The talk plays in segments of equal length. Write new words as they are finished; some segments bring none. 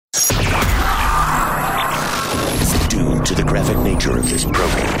to the graphic nature of this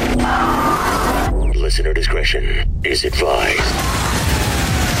program. Listener discretion is advised.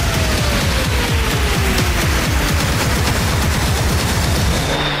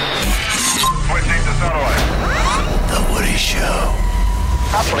 Switching to satellite. The Woody Show.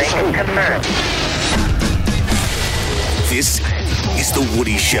 Operation confirmed. This is The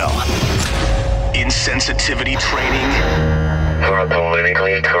Woody Show. Insensitivity training For a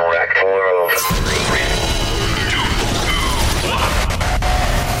politically correct world.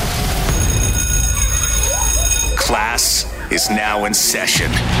 Class is now in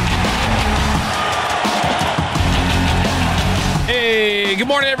session. Hey, good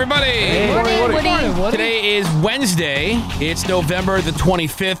morning, everybody. Morning, Woody. Today is Wednesday. It's November the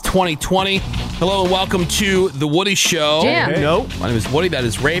 25th, 2020. Hello and welcome to The Woody Show. Yeah. Hey. Nope. My name is Woody. That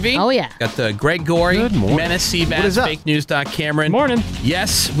is Ravy. Oh, yeah. Got Greg Gorey, Good morning. Menace What Seabass, is up? Fake News. Cameron. Morning.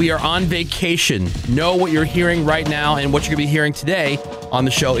 Yes, we are on vacation. Know what you're hearing right now and what you're going to be hearing today on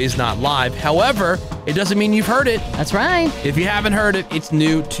the show is not live. However, it doesn't mean you've heard it. That's right. If you haven't heard it, it's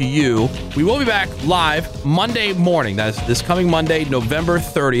new to you. We will be back live Monday morning. That is this coming Monday, November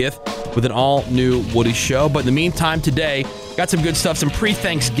 30th, with an all-new Woody Show. But in the meantime, today, got some good stuff, some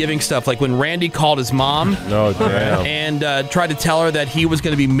pre-Thanksgiving stuff, like when Randy called his mom No, damn. and tried to tell her that he was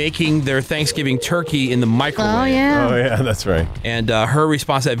going to be making their Thanksgiving turkey in the microwave. Oh, yeah. Oh, yeah, that's right. And her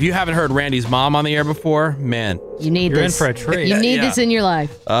response, if you haven't heard Randy's mom on the air before, man, You need You're this. in for a treat. You need Yeah. this in your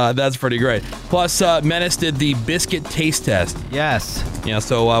life. that's pretty great. Plus, Menace did the biscuit taste test. Yes. Yeah,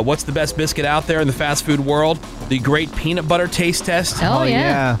 so what's the best biscuit out there in the fast food world? The great peanut butter taste test. Oh,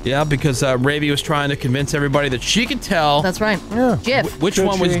 yeah. Yeah, because Ravy was trying to convince everybody that she could tell That's right. Jif. which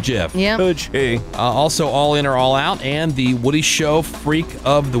one was Jif. Yeah. Also, All In or All Out, and the Woody Show Freak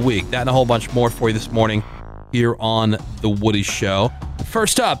of the Week. That and a whole bunch more for you this morning here on the Woody Show.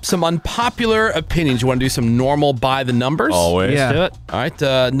 First up, some unpopular opinions. You want to do some normal by the numbers? Always. Let's do it. All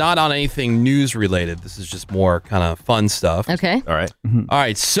right, not on anything news related. This is just more kind of fun stuff. Okay. All right. All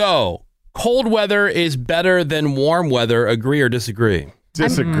right, so cold weather is better than warm weather. Agree or disagree?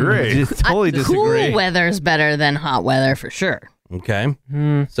 Disagree. Totally disagree. Cool weather's better than hot weather for sure. Okay.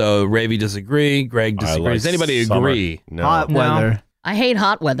 So Ravy disagree. Greg I disagree. like Does anybody summer. agree? No. Hot weather. I hate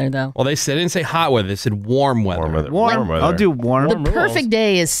hot weather, though. Well, they didn't say hot weather. They said warm weather. Warm weather. Warm. weather. I'll do warm. The perfect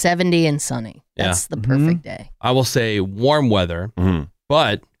day is 70 and sunny. Yeah. That's the perfect day. I will say warm weather, Mhm.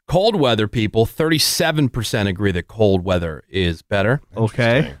 but cold weather people, 37% agree that cold weather is better.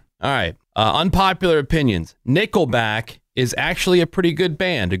 Okay. All right. Unpopular opinions. Nickelback is actually a pretty good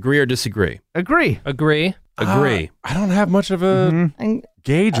band. Agree or disagree? Agree. Agree. Agree. I don't have much of a And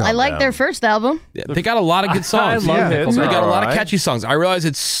gauge on I like them. their first album. Yeah, they got a lot of good songs. I love Yeah, Nickelback. They got a lot of Alright. catchy songs. I realize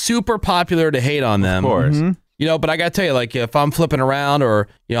it's super popular to hate on them. Of course. You know, but I got to tell you, like, if I'm flipping around or,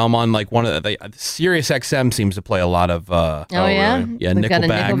 you know, I'm on, like, one of the Sirius XM seems to play a lot of, Oh, yeah? really? Yeah, They've got a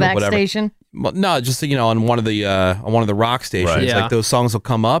Nickelback or Nickelback whatever. station. well, no, just, you know, on one of the rock stations, Right. Yeah. like, those songs will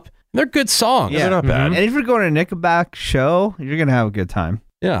come up. They're good songs. Yeah, they're not bad. And if you're going to a Nickelback show, you're going to have a good time.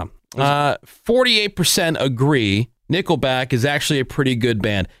 Yeah. 48% agree Nickelback is actually a pretty good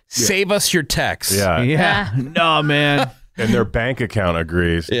band. Save us your texts. Yeah. Yeah. No, man. And their bank account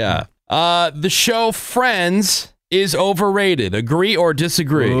agrees. Yeah. The show Friends is overrated. Agree or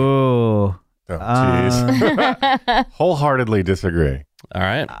disagree? Ooh. Oh, jeez. Wholeheartedly disagree. All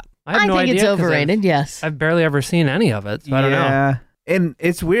right. I have I no think idea it's 'cause overrated, yes. I've barely ever seen any of it, so I don't know. Yeah. And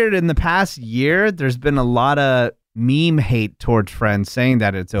it's weird. In the past year, there's been a lot of meme hate towards Friends saying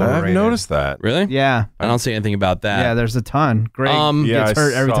that it's overrated. I've noticed that. Really? Yeah. I don't see anything about that. Yeah, there's a ton. Greg Yeah, gets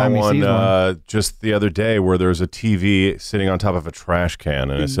hurt I every saw time he one, sees one. just the other day where there's a TV sitting on top of a trash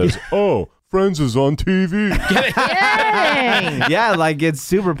can and it says, "Oh, Friends is on TV." Yay! Yeah, like it's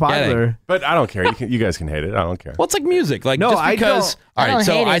super popular. But I don't care. You guys can hate it. I don't care. Well, it's like music. Like, No, just I because. don't- All I right. don't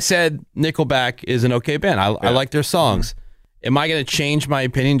So hate I it. said Nickelback is an okay band. I like their songs. Am I going to change my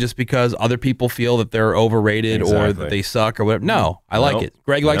opinion just because other people feel that they're overrated or Exactly. that they suck or whatever? No, I like Nope. it.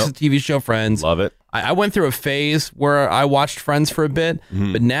 Greg likes Nope. the TV show Friends. Love it. I went through a phase where I watched Friends for a bit,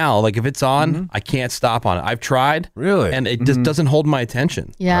 but now, like, if it's on, I can't stop on it. I've tried. Really? And it just doesn't hold my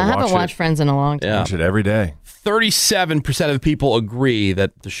attention. Yeah, I I haven't watch watched it. Friends in a long time. Yeah. Watch it every day. 37% of the people agree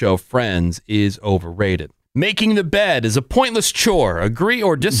that the show Friends is overrated. Making the bed is a pointless chore. Agree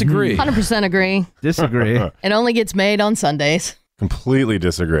or disagree? 100% agree. Disagree. It only gets made on Sundays Completely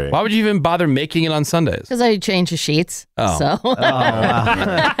disagree. Why would you even bother making it on Sundays? because I change the sheets. Oh. So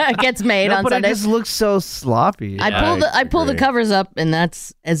it gets made No, on but it Sundays. just looks so sloppy. I pull the agree. covers up, and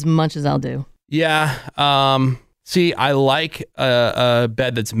that's as much as I'll do. Yeah. See, I like a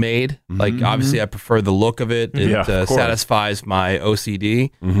bed that's made. Like, obviously, I prefer the look of it. It Yeah, of course. satisfies my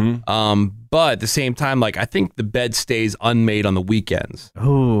OCD. But at the same time, like, I think the bed stays unmade on the weekends.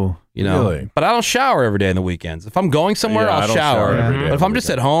 Ooh. You know, Really? but I don't shower every day on the weekends. If I'm going somewhere, Yeah, I I'll don't shower. shower every day But on if the I'm just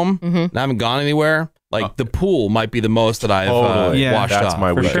at weekend. home and I haven't gone anywhere, like the pool might be the most that I've Totally. Yeah. washed That's off. my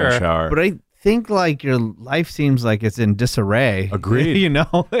For weekend sure. shower. But I think like your life seems like it's in disarray. Agreed. You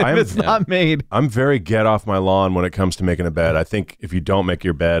know, if I'm- it's not made. I'm very get off my lawn when it comes to making a bed. I think if you don't make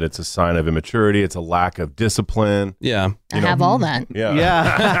your bed, it's a sign of immaturity. It's a lack of discipline. Yeah. I have all that. Yeah.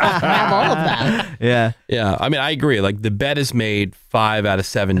 Yeah. I have all of that. Yeah. Yeah. I mean, I agree. Like the bed is made 5 out of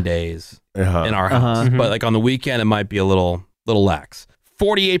 7 days Uh-huh. in our house. But like on the weekend, it might be a little lax.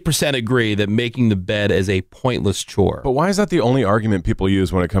 48% agree that making the bed is a pointless chore. But why is that the only argument people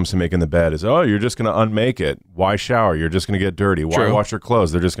use when it comes to making the bed? Is, oh, you're just going to unmake it. Why shower? You're just going to get dirty. Why True. wash your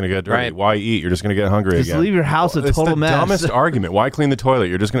clothes? They're just going to get dirty. Right. Why eat? You're just going to get hungry Just again. leave your house a It's total the mess. dumbest argument. Why clean the toilet?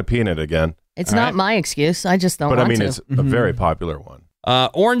 You're just going to pee in it again. It's not my excuse. I just don't But want I mean, to. it's a very popular one.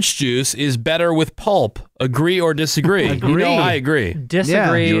 Orange juice is better with pulp. Agree or disagree? You Agree. know, I agree.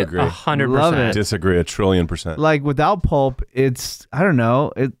 Disagree you agree. 100%. Love it. Disagree 1,000,000,000%. Like without pulp, it's I don't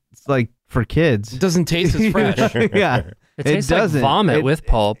know. It's like for kids. It doesn't taste as fresh. Yeah. It tastes like doesn't. vomit It- with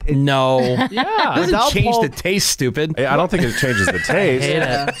pulp. No. Yeah. Doesn't Without change the pulp- taste, stupid. I don't think it changes the taste, hate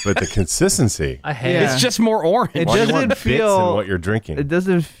it. but the consistency. I hate Yeah. It's just more orange. It Why do you doesn't want bits in feel- what you're drinking? It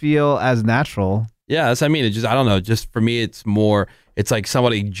doesn't feel as natural. Yeah, that's what I mean. It just, I don't know. Just for me, it's more, it's like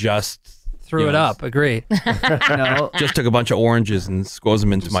somebody just Threw it know, up. Agree. No. just took a bunch of oranges and squoze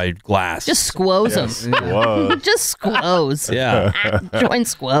them into my glass. Just squoze them. Whoa. Just squoze. yeah. Join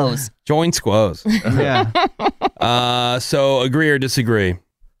squoze. Join squoze. Yeah. So agree or disagree?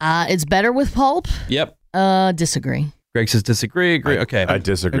 It's better with pulp. Yep. Disagree. Greg says disagree. Agree. Okay. I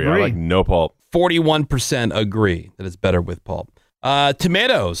disagree. I Agree. like no pulp. 41% agree that it's better with pulp.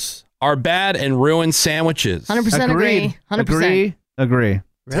 Tomatoes are bad and ruin sandwiches. 100% agree. 100%. Agree.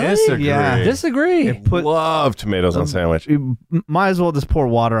 Disagree. Yeah. Disagree. Put Love tomatoes on sandwich. you might as well just pour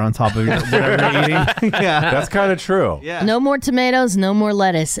water on top of whatever you're eating. Yeah. That's kind of true. Yeah. No more tomatoes, no more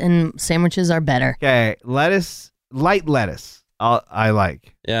lettuce, and sandwiches are better. Okay. Lettuce, light lettuce. I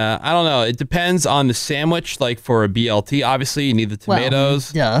like. Yeah, I don't know. It depends on the sandwich. Like for a BLT, obviously you need the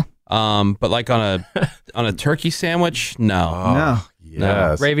tomatoes. Well, duh. But like on a turkey sandwich, no. No.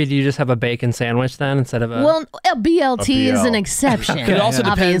 Yes. Ravy, do you just have a bacon sandwich then instead of a? Well, a BLT is BL. an exception. It also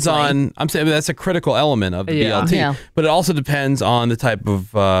depends obviously. on. I'm saying that's a critical element of the Yeah. BLT. Yeah. But it also depends on the type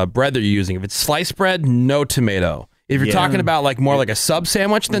of bread that you're using. If it's sliced bread, no tomato. If you're Yeah. talking about like more like a sub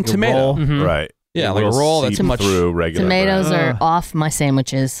sandwich, then tomato. roll. Mhm. Right. Yeah, It like a will roll, that's seep much- through regular Tomatoes bread. are off my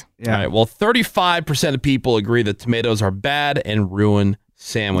sandwiches. Yeah. All right. Well, 35% of people agree that tomatoes are bad and ruin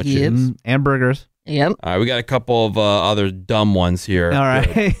sandwiches. Yep. And burgers. Yep. All right, we got a couple of other dumb ones here. All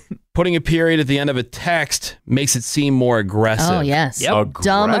right. Putting a period at the end of a text makes it seem more aggressive. Oh yes. Yep.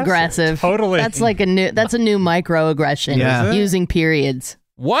 Dumb aggressive. Totally. That's like a new microaggression. Yeah. Is it? Using periods.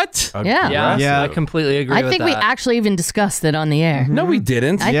 What? Yeah. Yeah, Yeah. I completely agree I with think we that. actually even discussed it on the air. No, we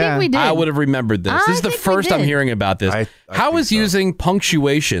didn't. I Yeah. think we did. I would have remembered this. I This is the think we first I'm did. hearing about this. I How think is so. using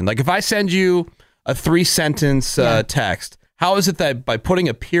punctuation? Like if I send you a 3-sentence text, how is it that by putting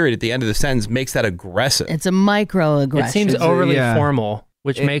a period at the end of the sentence makes that aggressive? It's a microaggression. It seems It's a- overly yeah. formal,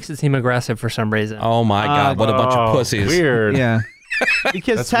 which makes it seem aggressive for some reason. Oh my God, what a bunch of pussies. Weird. Yeah.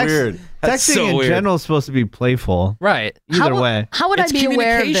 Because That's weird. That's texting so in weird. general is supposed to be playful. Right. Either way. How would It's I be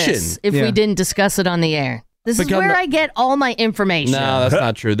aware of this communication. if Yeah. we didn't discuss it on the air? This is Because where the- I get all my information. No, that's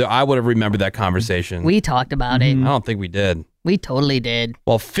not true. I would have remembered that conversation. We talked about I it. don't think we did. We totally did.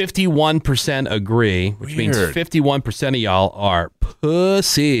 Well, 51% agree, which means Weird. 51% of y'all are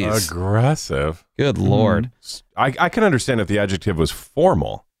pussies. Aggressive. Good Lord. I can understand if the adjective was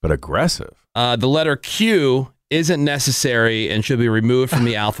formal, but aggressive. The letter Q isn't necessary and should be removed from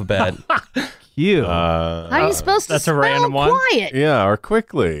the alphabet. You. How are you supposed to that's a spell random one? quiet Yeah, or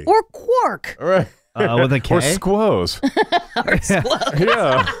quickly. or quark? All right. With a K? Or squoze.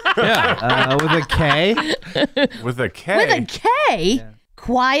 Yeah. Yeah. With a K? With a K. With a K?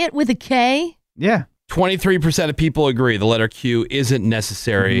 Quiet with a K? Yeah. 23% of people agree the letter Q isn't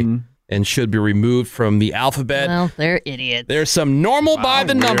necessary and should be removed from the alphabet. Well, they're idiots. There's some normal by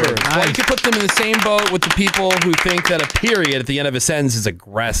the weird. numbers. Well, you can put them in the same boat with the people who think that a period at the end of a sentence is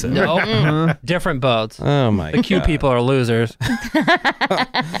aggressive. No. Different boats. Oh my The Q God. people are losers. We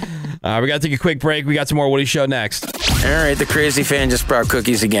got to take a quick break. We got some more Woody Show next. All right, the crazy fan just brought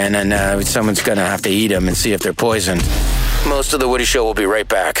cookies again, and someone's going to have to eat them and see if they're poisoned. Most of the Woody Show will be right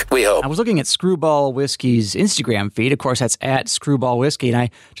back. We hope. I was looking at Screwball Whiskey's Instagram feed. Of course, that's at Screwball Whiskey. And I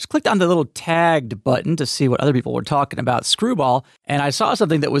just clicked on the little tagged button to see what other people were talking about Screwball. And I saw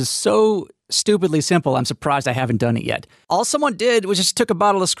something that was so stupidly simple, I'm surprised I haven't done it yet. All someone did was just took a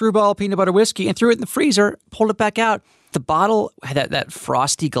bottle of Screwball peanut butter whiskey and threw it in the freezer, pulled it back out. The bottle had that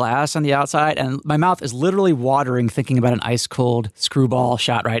frosty glass on the outside, and my mouth is literally watering thinking about an ice-cold Screwball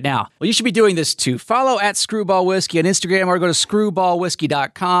shot right now. Well, you should be doing this too. Follow at Screwball Whiskey on Instagram or go to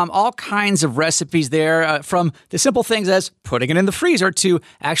screwballwhiskey.com. All kinds of recipes there, from the simple things as putting it in the freezer to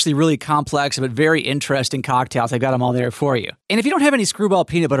actually really complex but very interesting cocktails. I've got them all there for you. And if you don't have any Screwball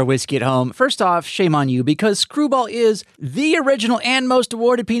peanut butter whiskey at home, first off, shame on you, because Screwball is the original and most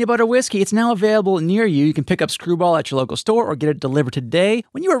awarded peanut butter whiskey. It's now available near you. You can pick up Screwball at your local store or get it delivered today.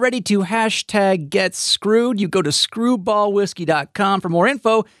 When you are ready to hashtag get screwed, you go to screwballwhiskey.com for more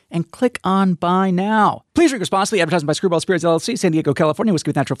info and click on buy now. Please drink responsibly. Advertising by Screwball Spirits LLC, San Diego, California. Whiskey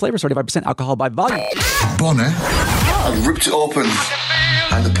with natural flavor, 35% alcohol by volume. Bonnet, I've ripped it open,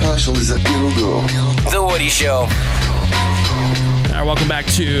 and the parcel is a dildo. The Woody Show. All right, welcome back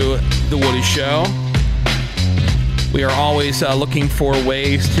to The Woody Show. We are always looking for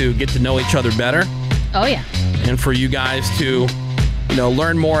ways to get to know each other better. Oh, yeah. And for you guys to,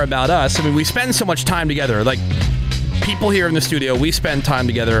 learn more about us. I mean, we spend so much time together. Like, people here in the studio, we spend time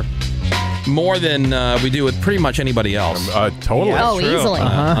together more than we do with pretty much anybody else. Totally. Yeah. Oh, easily.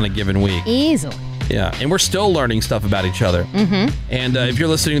 On a given week. Easily. Yeah, and we're still learning stuff about each other. Mm-hmm. And if you're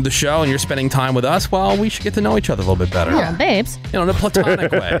listening to the show and you're spending time with us, well, we should get to know each other a little bit better. Yeah, babes. In a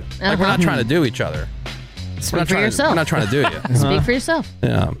platonic way. Like, we're not trying to do each other. Speak for yourself. We're not trying to do you. Speak for yourself.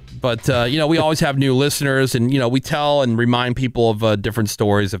 Yeah. But, we always have new listeners, and, we tell and remind people of different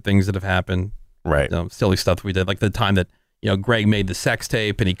stories of things that have happened. Right. Silly stuff that we did. Like the time that, Greg made the sex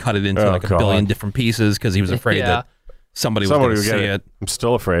tape and he cut it into a God. billion different pieces because he was afraid that somebody was going to see it. I'm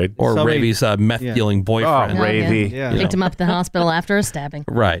still afraid. Or Ravi's meth-dealing boyfriend. Oh, Ravy. Yeah. Picked him up at the hospital after a stabbing.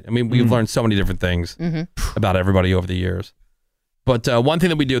 Right. I mean, we've learned so many different things about everybody over the years. But one thing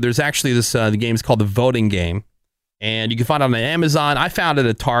that we do, there's actually this, the game's called the Voting Game. And you can find it on Amazon. I found it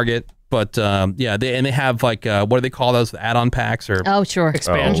at Target. But, they have, like, what do they call those? Add-on packs? Or Oh, sure.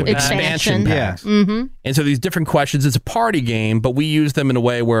 Expansion packs. Expansion. packs. Mm-hmm. And so these different questions, it's a party game, but we use them in a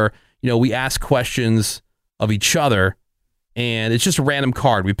way where, we ask questions of each other, and it's just a random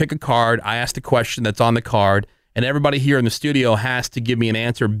card. We pick a card, I ask the question that's on the card, and everybody here in the studio has to give me an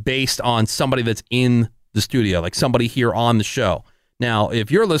answer based on somebody that's in the studio, like somebody here on the show. Now, if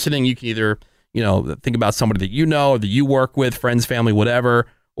you're listening, you can either, think about somebody that you know, or that you work with, friends, family, whatever.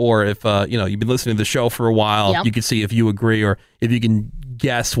 Or if, you've been listening to the show for a while, you can see if you agree or if you can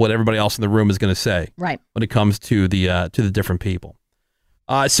guess what everybody else in the room is going to say. Right. When it comes to the different people.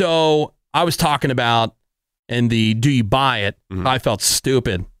 So I was talking about in the Do You Buy It? I felt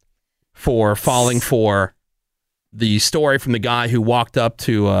stupid for falling for the story from the guy who walked up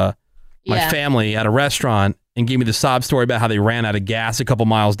to my family at a restaurant and gave me the sob story about how they ran out of gas a couple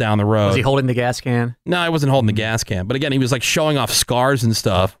miles down the road. Was he holding the gas can? No, I wasn't holding the gas can. But again, he was like showing off scars and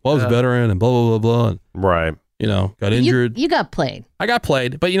stuff. Well, I was a veteran and blah, blah, blah, blah. And, right. Got injured. You got played. I got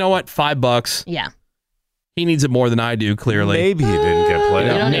played. But you know what? $5. Yeah. He needs it more than I do, clearly. Maybe he didn't get played.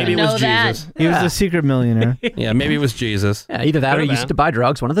 You don't maybe even it was know that. Jesus. He was a secret millionaire. Yeah, maybe it was Jesus. Yeah, either that or he used to buy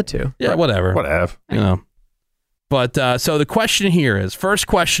drugs, one of the two. Yeah, whatever. Whatever. But so the question here is, first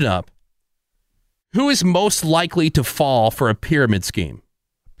question up, who is most likely to fall for a pyramid scheme?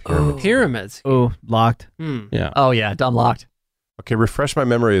 Pyramids. Oh, locked. Yeah. Oh, yeah, dumb locked. Okay, refresh my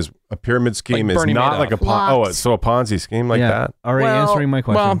memory. Is a pyramid scheme Like is Bernie not Madoff. like a so a Ponzi scheme like that? Already answering my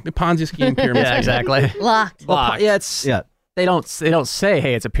question. Well, the Ponzi scheme, pyramid Yeah, scheme. exactly. Locked. Well, they don't say,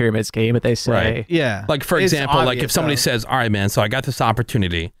 hey, it's a pyramid scheme, but they say, Right. Yeah. Like, for It's example, like if obvious, somebody though. says, all right, man, so I got this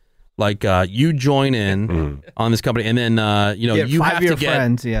opportunity. Like, you join in on this company, and then, Yeah, you have to five-year get,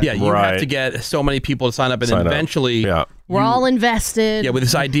 friends, yeah. you have Right. to get so many people to sign up, and Sign then up. eventually, We're all invested. with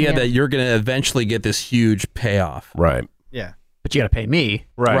this idea Yeah. that you're going to eventually get this huge payoff. Right. Yeah. but you got to pay me.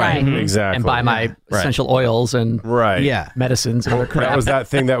 Right. Right. Exactly. And buy my essential oils and Right. Yeah. medicines and other crap. That was that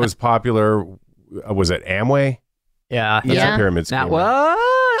thing that was popular. Was it Amway? Yeah. That's Yeah. a pyramid scheme. Now, well,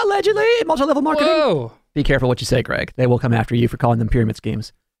 allegedly, multi-level marketing. Whoa. Be careful what you say, Greg. They will come after you for calling them pyramid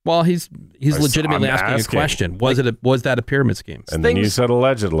schemes. Well, he's legitimately I'm asking a asking. question. Was that a pyramid scheme? And then you Things- said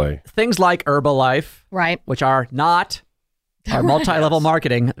allegedly. Things like Herbalife, Right. which are not are multi-level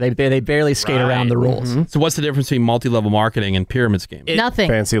marketing. They barely skate around the rules. So what's the difference between multi-level marketing and pyramid scheme? Nothing.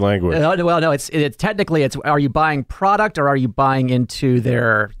 Fancy language. Well, no, it's technically are you buying product or are you buying into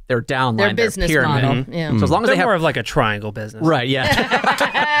their downline, Their business pyramid? model. Yeah. So as long as They're they have more of like a triangle business. right, yeah.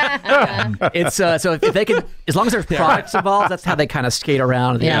 It's so if they can, as long as there's products involved, that's how they kind of skate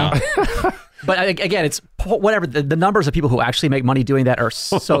around. Yeah. But again, it's whatever. The numbers of people who actually make money doing that are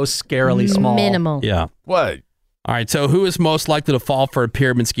so scarily small. Minimal. Yeah. What? All right. So who is most likely to fall for a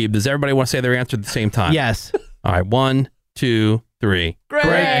pyramid scheme? Does everybody want to say their answer at the same time? Yes. All right. 1, 2, 3.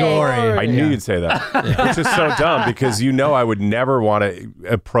 Gregory. I knew you'd say that. Which is so dumb because I would never want to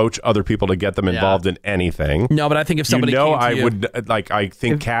approach other people to get them involved in anything. No, but I think if somebody came to I you, would I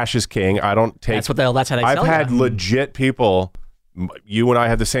think cash is king. I don't take. That's how they I've sell had you. legit people. You and I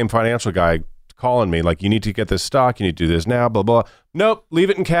had the same financial guy calling me like, you need to get this stock. You need to do this now. Blah blah. Nope. Leave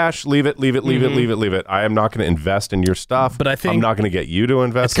it in cash. Leave it. Leave it. Leave it. Leave it. Leave it. I am not going to invest in your stuff. But I think I'm not going to get you to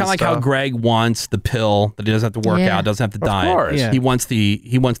invest. it's kind of like how Greg wants the pill that he doesn't have to work Yeah. out, doesn't have to diet. course. Yeah. He wants the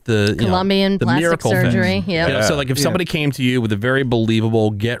Colombian the plastic miracle surgery. fix. Yep. Yeah. So like if somebody came to you with a very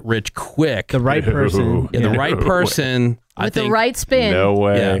believable get rich quick, The right person. the right person, I With the think. right spin. No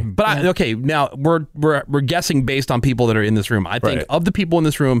way. Yeah, but okay. Now we're guessing based on people that are in this room. I think Right. of the people in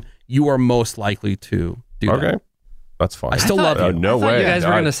this room, you are most likely to do Okay. that. That's fine. I still love you. No I thought way. you guys were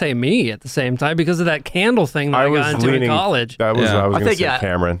going to say me at the same time because of that candle thing that I got into in college. That was Yeah. I was I going to think say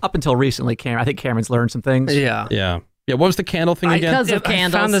Cameron. Up until recently, I think Cameron's learned some things. Yeah. Yeah. What was the candle thing again? Because of I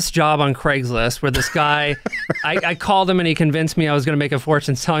candles. found this job on Craigslist where this guy, I called him and he convinced me I was going to make a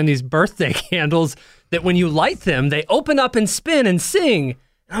fortune selling these birthday candles that when you light them, they open up and spin and sing.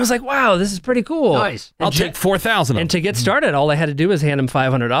 And I was like, wow, this is pretty cool. Nice. I'll take 4,000. And to get started, all I had to do was hand him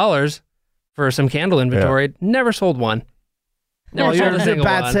 $500 for some candle inventory. Never sold one. Never Well, sold you're a a single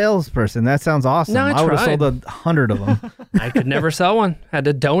bad one. salesperson. That sounds awesome. No, I would have tried. sold 100 of them. I could never sell one. Had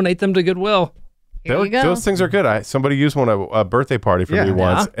to donate them to Goodwill. Here you go. Those things are good. Somebody used one at a birthday party for me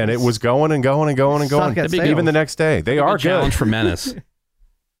once, and it was going and going and going and going. Suck at sales. Even the next day, they are good. Challenge for Menace.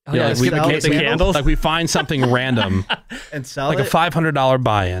 Oh, yeah, like we, sell the candles? like we find something random, And sell like a $500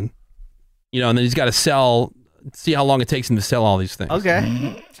 buy-in, and then he's got to see how long it takes him to sell all these things. Okay.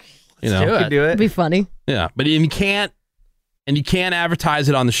 do You it. can do It'd it. be funny. Yeah, but you can't advertise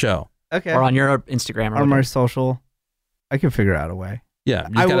it on the show. Okay. Or on your Instagram. Or on my whatever. social. I can figure out a way. Yeah,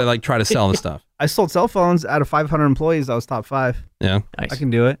 you I got to will- try to sell the stuff. I sold cell phones out of 500 employees. I was top 5. Yeah. Nice. I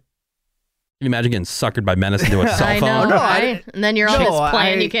can do it. Can you imagine getting suckered by Menace into a cell I phone? know, No, right? And then you're on this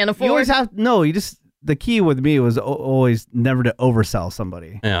plan you can't afford. You always have you just the key with me was always never to oversell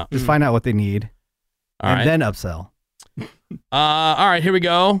somebody. Yeah. Just find out what they need All and right. then upsell. All right, here we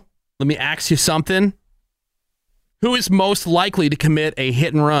go. Let me ask you something. Who is most likely to commit a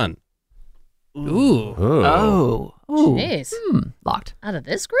hit and run? Ooh. Oh. Ooh. Jeez. Locked. Out of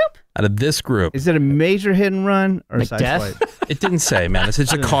this group? Out of this group. Is it a major hit and run or a Like side death? flight? It didn't say, man. It's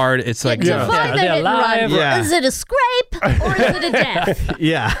a card. It's like, Define Are the they hit and alive? run. Yeah. Is it a scrape or is it a death?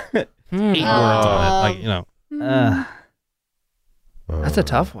 Yeah. 8 words on it. Like, That's a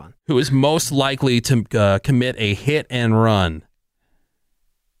tough one. who is most likely to commit a hit and run?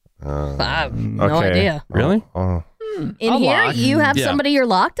 I have no Okay. idea. Really? In I'll here, lock. you have Yeah. somebody you're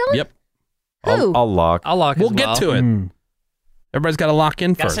locked on? Yep. Who? I'll lock. I'll lock We'll as get well. to it. Everybody's got to lock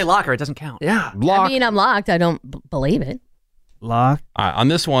in Gotta first. say locker. It doesn't count. Yeah. I mean, I'm locked. I don't believe it. Lock. All right, on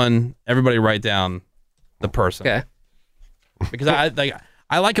this one, everybody write down the person. Okay. Because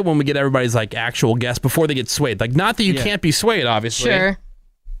I like it when we get everybody's like actual guess before they get swayed. Like, not that you can't be swayed, obviously. Sure.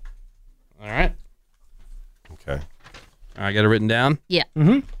 All right. Okay. All right, got it written down? Yeah.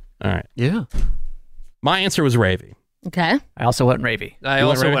 All right. Yeah. My answer was Ravy. Okay. I also went Ravy. I You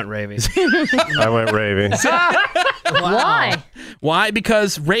also went went Ravy. I went Ravy. Why? Why?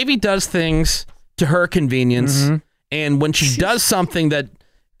 Because Ravy does things to her convenience, and when she does something that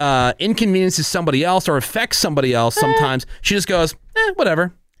inconveniences somebody else or affects somebody else, sometimes she just goes,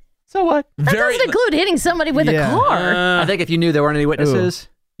 whatever. So what? That doesn't include hitting somebody with a car. I think if you knew there weren't any witnesses.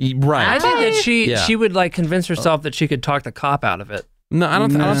 Right. I think that Yeah. she would like convince herself that she could talk the cop out of it. No, I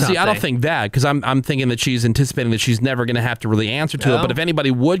don't. I don't Something. think that because I'm thinking that she's anticipating that she's never going to have to really answer to it. No. But if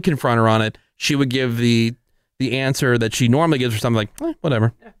anybody would confront her on it, she would give the answer that she normally gives for something like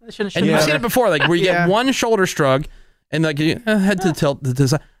whatever. And you've seen it before, like where you get one shoulder shrug and like you head to tilt to the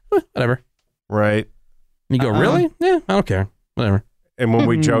side, whatever. Right. And you go, really? Yeah, I don't care. Whatever. And when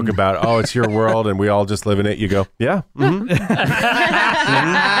we joke about, oh, it's your world and we all just live in it, you go, yeah. Mm-hmm.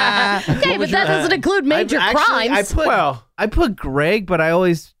 Okay, but that doesn't include major crimes. I put Greg, but I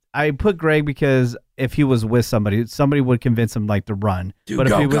always I put Greg because if he was with somebody would convince him like to run. Dude, but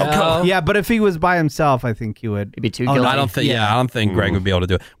if he was, go. yeah, but if he was by himself, I think he would. It'd be too I don't think. Yeah, I don't think Greg would be able to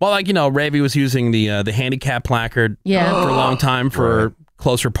do it. Well, like Ravy was using the handicap placard for a long time for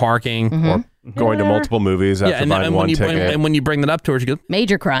closer parking or going to multiple movies after buying one ticket. And when you bring that up to her, she goes,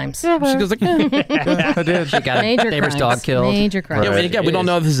 Major crimes. she goes like, I did. She got Major neighbor's crimes. dog killed. Major crimes. yeah, I mean, again, we don't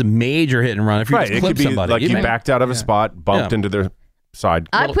know if this is a major hit and run. If you just It clip could be somebody, like you backed out of a spot, bumped into their side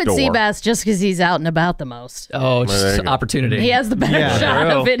I put door. Seabass just because he's out and about the most. Oh, Well, there you go. opportunity. He has the better shot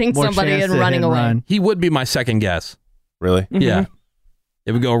of hitting More somebody chance and to running hit and away. run. He would be my second guess. Really? Yeah.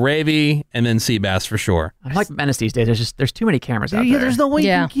 It would go Ravy and then Seabass for sure. I'm like Menace these days. There's too many cameras out Yeah, there. there's no way you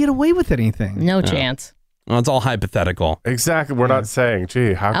can get away with anything. No chance. Well, it's all hypothetical. Exactly. We're not saying,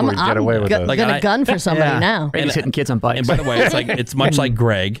 gee, how can I'm we get away with this? gonna gun for somebody now. Ravy's hitting kids on bikes. And by the way, it's much like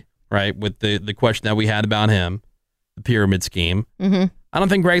Greg, right? With the question that we had about him, the pyramid scheme. Mm-hmm. I don't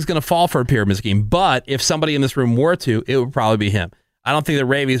think Greg's going to fall for a pyramid scheme, but if somebody in this room were to, it would probably be him. I don't think that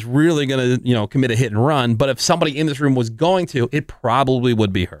Ravy is really going to, commit a hit and run, but if somebody in this room was going to, it probably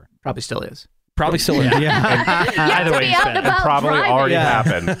would be her. Probably still is. Probably still is. Either way, It probably already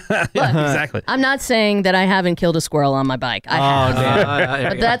happened. Exactly. I'm not saying that I haven't killed a squirrel on my bike. I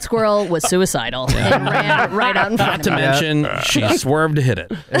have. But that squirrel was suicidal and ran right out in front Not to of me. mention, she swerved to hit it.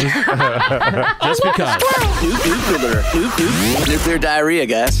 Just because. Nuclear diarrhea,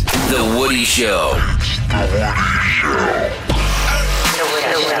 guys. The Woody Show.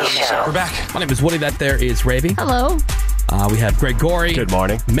 We're back. My name is Woody. That there is Ravy. Hello. We have Greg Gorey. Good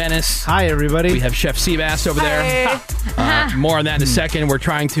morning. Menace. Hi, everybody. We have Chef Seabass over there. More on that in a second. We're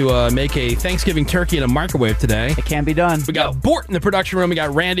trying to make a Thanksgiving turkey in a microwave today. It can be done. We got Bort in the production room. We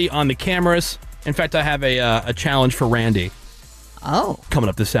got Randy on the cameras. In fact, I have a challenge for Randy. Oh. Coming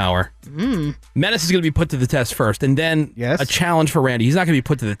up this hour. Menace is going to be put to the test first, and then a challenge for Randy. He's not going to be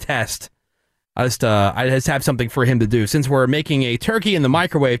put to the test. I just have something for him to do. Since we're making a turkey in the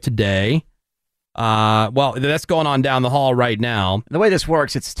microwave today, well, that's going on down the hall right now. The way this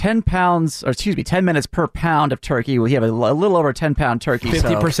works, it's 10 minutes per pound of turkey. We have a little over 10-pound turkey.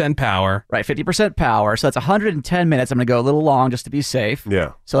 50% power. Right, 50% power. So that's 110 minutes. I'm going to go a little long just to be safe.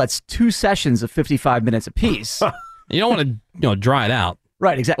 Yeah. So that's 2 sessions of 55 minutes apiece. You don't want to dry it out.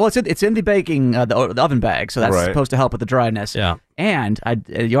 Right, exactly. Well, it's in the baking, the oven bag, so that's supposed to help with the dryness. Yeah. And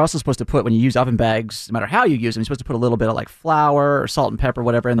you're also supposed to put, when you use oven bags, no matter how you use them, you're supposed to put a little bit of like flour or salt and pepper,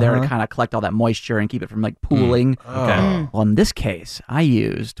 whatever, in there to kind of collect all that moisture and keep it from like pooling. Okay. Well, in this case, I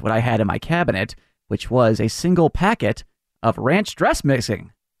used what I had in my cabinet, which was a single packet of ranch dress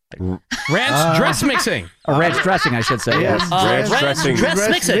mixing. Ranch dress mixing. Or ranch dressing, I should say. Yes. Ranch dressing. Dress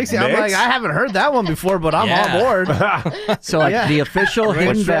mixing. I'm like, I haven't heard that one before, but I'm on board. So like the official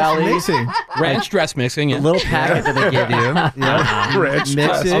Hidden Valley Ranch dress mixing. Yeah. little packet that they give you. Ranch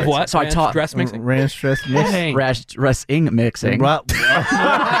Mix it. Of what? So I Ranch taught- dress mixing. Ranch dress mix. Dang. Ranch dressing mixing. Well,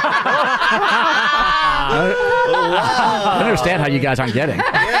 I understand how you guys aren't getting.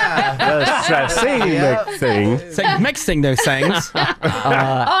 Mixing those things.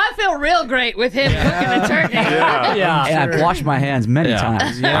 I feel real great with him cooking a turkey. And I've washed my hands many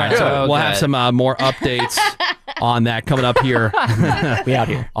times. All right, so we'll have some more updates on that coming up here. We out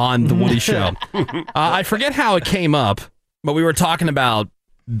here. On the Woody Show. I forget how it came up, but we were talking about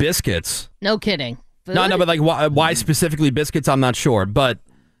biscuits. No kidding. No, but like why specifically biscuits, I'm not sure. But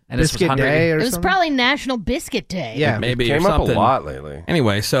And this was Biscuit hungry. Day or It was something? probably National Biscuit Day. Yeah. maybe Came or up a something. lot lately.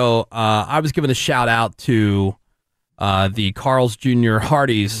 Anyway, so I was giving a shout out to the Carl's Jr.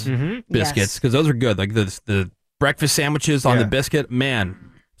 Hardee's biscuits Yes. because those are good. Like the breakfast sandwiches on the biscuit, man,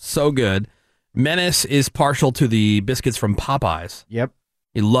 so good. Menace is partial to the biscuits from Popeyes. Yep.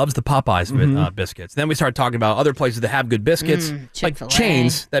 He loves the Popeyes biscuits. Then we started talking about other places that have good biscuits, like Chick-fil-A.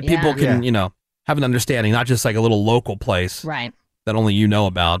 chains that people can, have an understanding, not just like a little local place Right. that only you know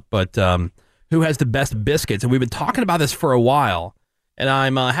about, but who has the best biscuits. And we've been talking about this for a while, and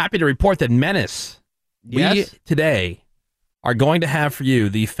I'm happy to report that Menace, we today are going to have for you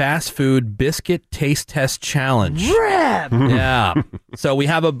the Fast Food Biscuit Taste Test Challenge. Yeah. So we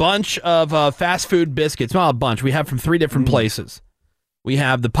have a bunch of fast food biscuits. Well, a bunch. We have from 3 different places. We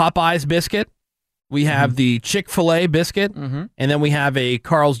have the Popeyes biscuit. We have the Chick-fil-A biscuit. And then we have a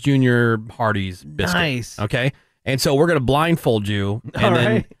Carl's Jr. Hardee's biscuit. Nice. Okay. And so we're going to blindfold you. And All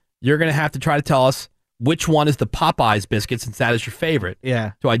then right. you're going to have to try to tell us which one is the Popeyes biscuit, since that is your favorite.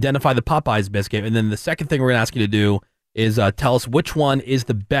 Yeah. To identify the Popeyes biscuit. And then the second thing we're going to ask you to do is tell us which one is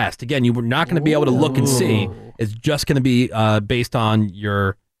the best. Again, you were not going to be able to look and see. It's just going to be based on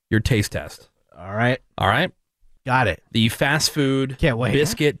your taste test. All right. All right? Got it. The Fast Food Can't wait.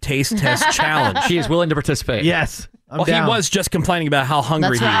 Biscuit Taste Test Challenge. She is willing to participate. Yes. Well, he was just complaining about how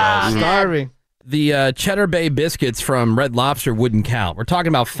hungry he was. Starving. The Cheddar Bay biscuits from Red Lobster wouldn't count. We're talking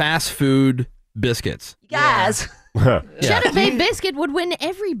about fast food biscuits. Guys. Yeah. Cheddar Bay biscuit would win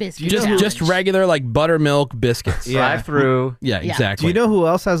every biscuit. Just regular like buttermilk biscuits. Drive-through. Yeah, exactly. Do you know who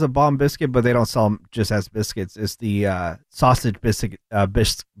else has a bomb biscuit, but they don't sell them just as biscuits? It's the sausage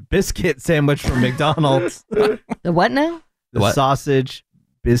biscuit sandwich from McDonald's. The what now? The What? sausage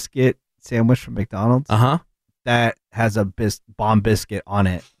biscuit sandwich from McDonald's. Uh-huh. That has a bomb biscuit on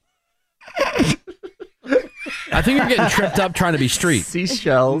it. I think you're getting tripped up trying to be street.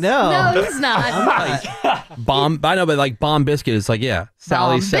 Seashells. No, he's not. Bomb. I know, but like bomb biscuit is like, yeah.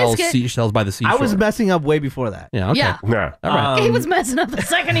 Sally Bomb sells biscuit? seashells by the seashore. I was messing up way before that. Yeah, okay. Yeah. Yeah. All right. He was messing up the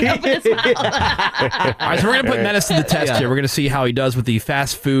second he opened his mouth. All right, so we're going to put Menace to the test here. We're going to see how he does with the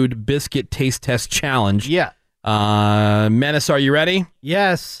fast food biscuit taste test challenge. Yeah. Menace, are you ready?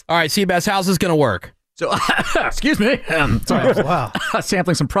 Yes. All right, Seabass, how's this going to work? So, excuse me. Sorry, Wow.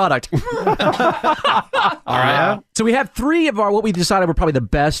 sampling some product. All right. So we have three of what we decided were probably the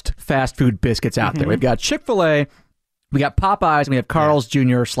best fast food biscuits out there. We've got Chick-fil-A, we got Popeyes, and we have Carl's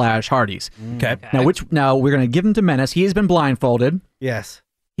Jr. / Hardee's. Okay. Now we're going to give them to Menace. He has been blindfolded. Yes.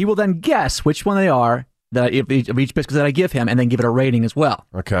 He will then guess which one they are of each biscuit that I give him, and then give it a rating as well.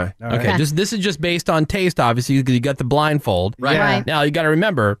 Okay. Okay. This is just based on taste, obviously, because you got the blindfold. Right. Yeah. Right. Now, you got to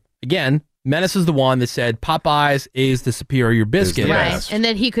remember, again, Menace is the one that said Popeyes is the superior biscuit. the Right. best. And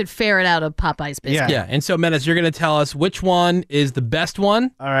then he could ferret out a Popeye's biscuit. Yeah, and so Menace, you're going to tell us which one is the best one,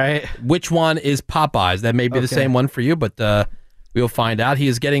 All right. which one is Popeyes. That may be the Okay. same one for you, but we'll find out. He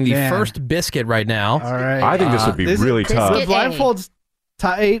is getting the Man. first biscuit right now. All right. I think this would be This is- really Biscuit tough. The blindfold's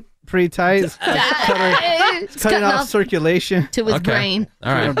tight, pretty tight. It's It's cutting off circulation to his Okay. brain.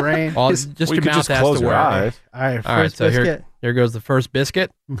 All right. My brain. Well, just We your could mouth just has close to your work. eyes. All right. All right, First so biscuit. here goes the first biscuit.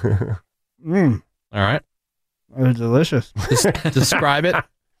 Mm, All right. it was delicious. Describe it.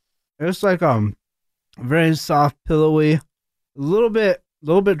 It's like very soft, pillowy, a little bit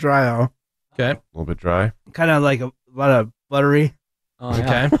dry though. Okay. A little bit dry. Kind of like a lot of buttery,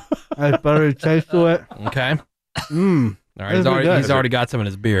 Okay. has buttery taste to it. Okay. Mmm. All right. He's already got some in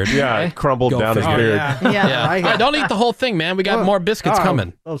his beard. Yeah, it crumbled Go down his figure. beard. Yeah. Yeah. I All right, don't eat the whole thing, man. We got more biscuits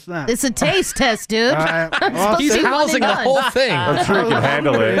coming. Oh snap! It's a taste test, dude. All right. It's Well, supposed He's to be one and housing the done. whole thing. I'm sure he can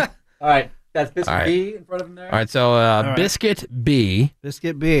handle it. All right. That's biscuit All right. B in front of him there. All right, so right. biscuit B.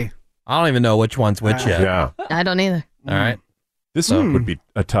 Biscuit B. I don't even know which one's which yet. Yeah. I don't either. All right. This would be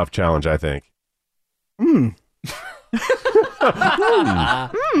a tough challenge, I think. Mmm.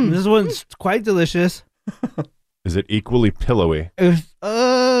 This one's quite delicious. Is it equally pillowy? It's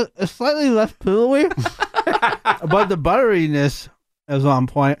slightly less pillowy, but the butteriness is on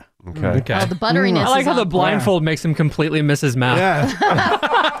point. Okay. Okay. Oh, the butteriness. I like is how the on- blindfold makes him completely miss his mouth. Yeah.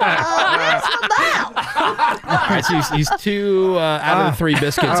 All right, so he's two out of the three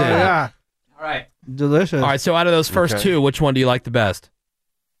biscuits in. Yeah. All right. Delicious. All right, so out of those first Okay. two, which one do you like the best?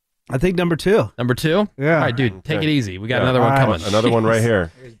 I think number 2. Number 2? Yeah. All right, dude, take Okay. it easy. We got Yeah. another one All right. coming. Another one right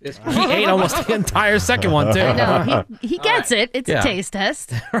here. He ate almost the entire second one, too. No, he gets it. It's Yeah. a taste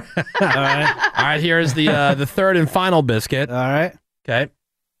test. All right. All right, here's the third and final biscuit. All right. Okay.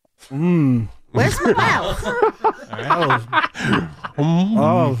 Mmm. Where's my mouth?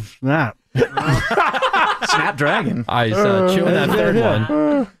 Oh, snap. Snapdragon. He's chewing that third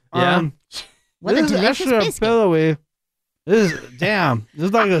one. Yeah. What a This is delicious extra biscuit. pillowy. This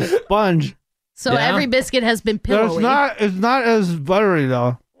is like a sponge. So Yeah. every biscuit has been But pillowy. it's not as buttery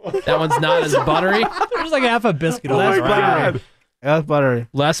though. That one's not as buttery. There's like half a biscuit on Less this. buttery. Yeah, it's buttery.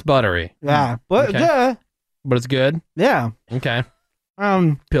 Less buttery. Yeah, but Okay. yeah, But it's good. yeah. Okay.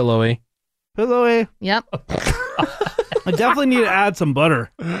 Pillowy. Yep. I definitely need to add some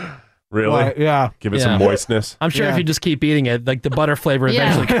butter. Really? Like, yeah. Give it Yeah. some moistness. I'm sure Yeah. if you just keep eating it, like the butter flavor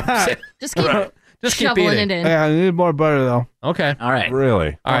Yeah. eventually comes in. Just keep Just keep shoveling eating. it in. Yeah, I need more butter though. Okay. All right.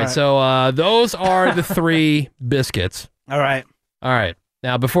 Really? All right. right. So those are the three biscuits. All right. All right.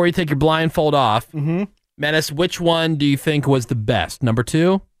 Now, before you take your blindfold off, Mm-hmm. Menace, which one do you think was the best? Number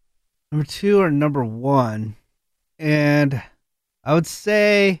 2? Number 2 or number 1? And I would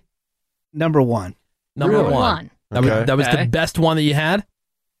say number 1. Number Number 1. one. That was the Okay. best one that you had?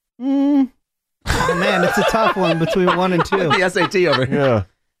 Oh, man, it's a tough one between 1 and 2. The SAT over here. Yeah.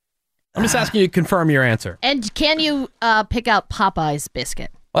 I'm just asking you to confirm your answer. And can you pick out Popeye's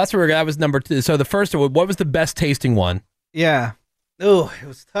biscuit? Well, that's where that was number 2. So the first one, what was the best tasting one? Yeah. Oh, it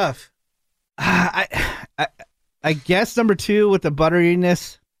was tough. I guess number 2 with the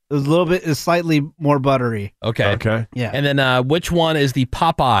butteriness is slightly more buttery. Okay. Okay. Yeah. And then which one is the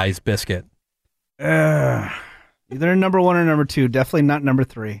Popeyes biscuit? Either number 1 or number 2. Definitely not number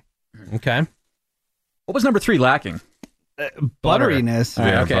 3. Okay. What was number 3 lacking? Butteriness.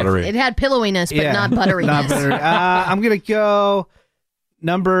 Yeah, okay. buttery. It had pillowiness, but not butteriness. Not buttery. I'm gonna go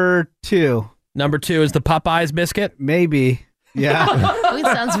number 2. Number 2 is the Popeyes biscuit. Maybe. Yeah. Oh, he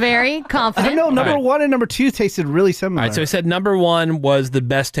sounds very I confident. know number 1 and number 2 tasted really similar. All right, so he said number 1 was the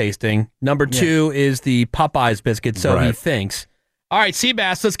best tasting. Number 2 is the Popeyes biscuit, so he Right. thinks. All right,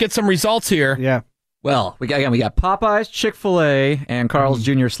 Seabass, let's get some results here. Yeah. Well, we got Popeyes, Chick-fil-A, and Carl's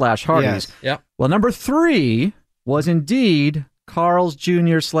Jr. / Hardee's. Yes. Yep. Well, number 3 was indeed Carl's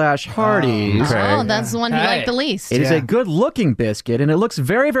Jr. / Hardee's. Okay. Oh, that's the one he liked the least. It is a good-looking biscuit, and it looks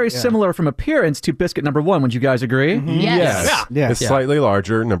very, very similar from appearance to biscuit number 1. Would you guys agree? Yes. Yeah. It's slightly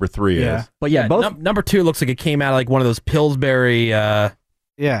larger. Number 3 is. But yeah, both. Number 2 looks like it came out of like one of those Pillsbury,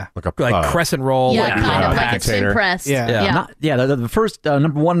 Yeah. Like crescent roll. Yeah, like, kind of like it's container. been pressed. Yeah. The first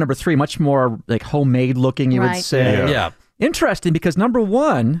number 1 and number 3, much more like homemade looking, you would Right. say. Yeah. Interesting, because number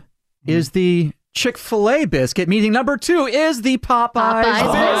 1 is the Chick-fil-A biscuit, meaning number 2 is the Popeyes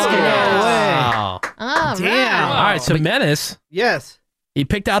biscuit. Wow. Oh, Damn. All right, so Menace, Yes. he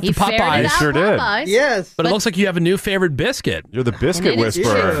picked out He the ferreted Popeyes, out sure did. Popeyes. Yes. but it looks like you have a new favorite biscuit, You're the biscuit And it is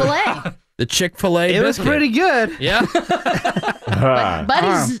whisperer. Chick-fil-A. the Chick-fil-A It was biscuit. pretty good. Yeah. But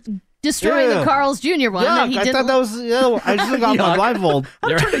he's destroying the Ew. Carl's Jr. one that he Yuck. I didn't thought that was. I just got my blindfold.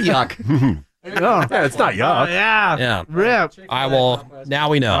 Yuck. Oh. Yeah, it's not yuck. Yeah. Yeah. Rip. I will. Now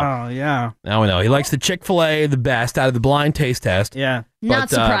we know. Oh, yeah. Now we know. He likes the Chick-fil-A the best out of the blind taste test. Yeah. Not But,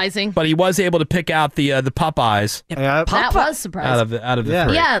 surprising. But he was able to pick out the Popeyes Yeah. That was surprising. out of the Yeah.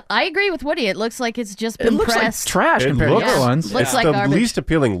 three. Yeah, I agree with Woody. It looks like it's just It been looks like pressed. trash It compared to looks, the other ones. Looks it's like the garbage. least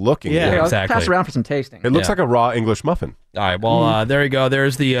appealing looking. Yeah. one. exactly. Pass around for some tasting. It looks Yeah. like a raw English muffin. All right. Well, there you go.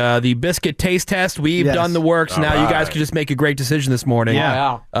 There's the biscuit taste test. We've Yes. done the work. So now you guys right. can just make a great decision this morning.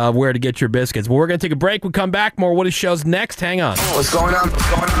 Yeah. Where to get your biscuits. Well, we're gonna take a break. We'll come back. More Woody Shows next. Hang on. What's going on?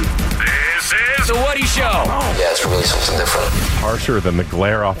 This is The Woody Show. Yeah, it's really something different. Harsher than the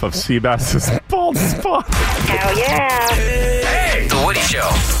glare off of Seabass's bald spot. Hell yeah. Hey, The Woody Show.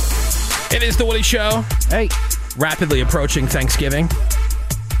 It is the Woody Show. Hey. Rapidly approaching Thanksgiving.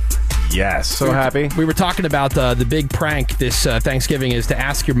 Yes. So happy. We were talking about the big prank this Thanksgiving is to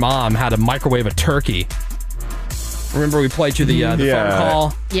ask your mom how to microwave a turkey. Remember we played you the Yeah. phone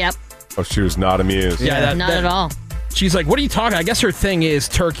call? Yep. Oh, she was not amused. Yeah, Not at all. She's like, what are you talking? I guess her thing is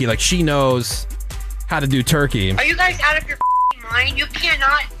turkey. Like she knows how to do turkey. Are you guys out of your mind? You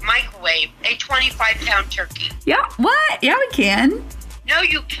cannot microwave a 25-pound turkey. Yeah, what? Yeah, we can. No,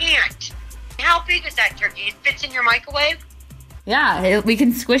 you can't. How big is that turkey? It fits in your microwave? Yeah, we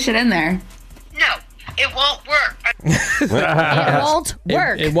can squish it in there. No, it won't work. It won't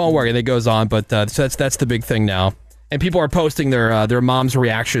work. It won't work, and it goes on. But so that's the big thing now. And people are posting their mom's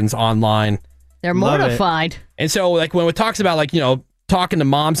reactions online. They're Love it. mortified. And so, like, when it talks about, like, talking to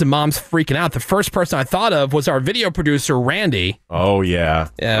moms and moms freaking out, the first person I thought of was our video producer, Randy. Oh, yeah.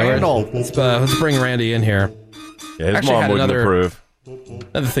 Yeah, Randall. let's bring Randy in here. Yeah, his Actually mom had wouldn't another- approve.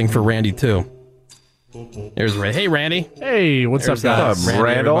 Another thing for Randy, too. Here's Randy. Hey, Randy. Hey, what's There's, up, guys? Randy,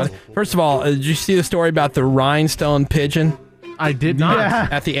 Randall? everybody. First of all, did you see the story about the rhinestone pigeon I did not. Yeah.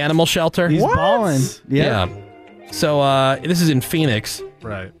 at the animal shelter? He's balling. Yeah. So this is in Phoenix.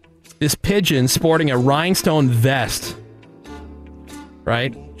 Right. This pigeon sporting a rhinestone vest,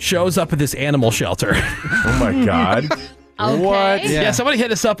 right, shows up at this animal shelter. Oh, my God. Okay. What? Yeah, somebody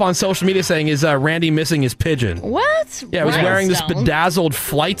hit us up on social media saying, is Randy missing his pigeon? What? Yeah, he was wearing this Rhinestone? bedazzled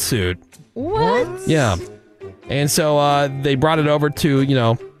flight suit. What? Yeah. And so they brought it over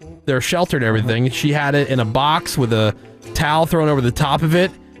to, their shelter and everything. She had it in a box with a towel thrown over the top of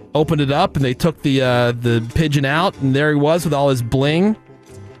it, opened it up, and they took the pigeon out, and there he was with all his bling.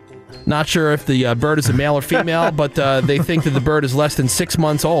 Not sure if the bird is a male or female, but they think that the bird is less than 6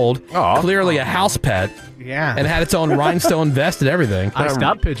 months old. Aw. Clearly a house pet. Yeah. And had its own rhinestone vest and everything. I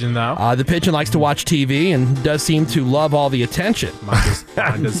stopped pigeon, though. The pigeon likes to watch TV and does seem to love all the attention.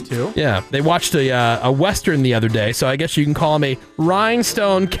 Mine does too. Yeah, they watched a Western the other day, so I guess you can call him a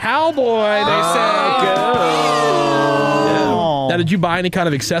rhinestone cowboy, they say. Now, did you buy any kind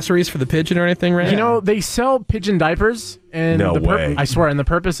of accessories for the pigeon or anything, Randy? You know, they sell pigeon diapers, and No way. I swear, and the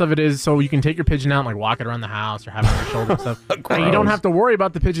purpose of it is so you can take your pigeon out and like walk it around the house or have it on your shoulder and stuff. And you don't have to worry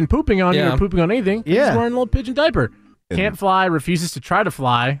about the pigeon pooping on you Yeah. or pooping on anything. Yeah. He's wearing a little pigeon diaper. Can't fly, refuses to try to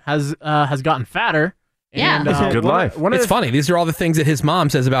fly, has gotten fatter. Yeah. And, It's a good life. It's funny. These are all the things that his mom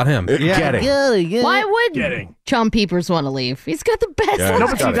says about him. Getting. Why would Getting. Chum Peepers want to leave? He's got the best Yeah, life. No,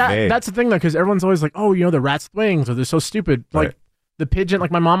 he's but got see, it made. that's the thing though, because everyone's always like, oh, the rat's wings, or they're so stupid. Like Right. the pigeon,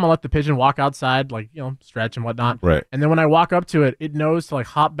 like my mom will let the pigeon walk outside, like stretch and whatnot. Right. And then when I walk up to it, it knows to like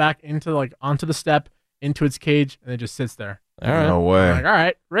hop back onto the step into its cage, and it just sits there. All right. No I'm way. like, all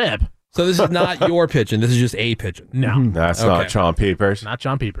right, rip. So this is not your pigeon. This is just a pigeon. No. That's not John Peepers. Not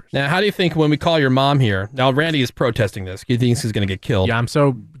John Peepers. Now, how do you think when we call your mom here? Now, Randy is protesting this. He thinks he's going to get killed. Yeah, I'm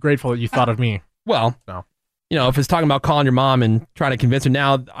so grateful that you thought of me. Well, No. you know, if it's talking about calling your mom and trying to convince her.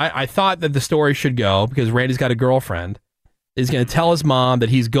 Now, I thought that the story should go because Randy's got a girlfriend. Is going to tell his mom that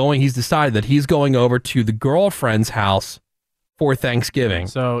he's decided that he's going over to the girlfriend's house for Thanksgiving.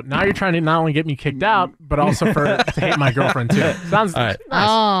 So now you're trying to not only get me kicked out, but also to hate my girlfriend too. Sounds All right. nice.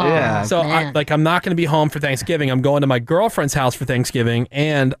 Oh, Yeah. So, I'm not going to be home for Thanksgiving. I'm going to my girlfriend's house for Thanksgiving,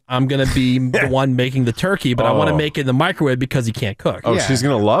 and I'm going to be the one making the turkey, but I want to Oh. make it in the microwave because he can't cook. Oh, she's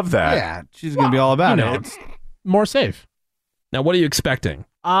going to love that. Yeah, she's gonna be all about You know, it. it's more safe. Now, what are you expecting?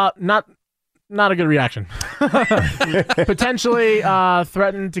 Not a good reaction. Potentially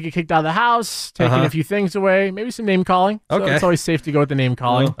threatened to get kicked out of the house, taking Uh-huh. a few things away, maybe some name calling. So Okay. it's always safe to go with the name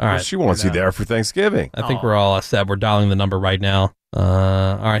calling. All right. She wants you there for Thanksgiving. I think we're all set. We're dialing the number right now. All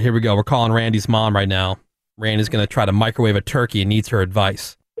right, here we go. We're calling Randy's mom right now. Randy's going to try to microwave a turkey and needs her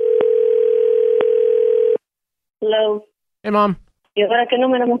advice. Hello. Hey, Mom. ¿Y ahora qué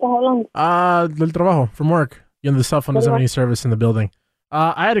número me estás hablando? Del trabajo, from work. The cell phone doesn't have any service in the building.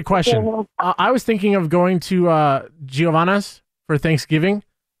 I had a question. I was thinking of going to Giovanna's for Thanksgiving,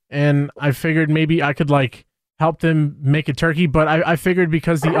 and I figured maybe I could help them make a turkey, but I figured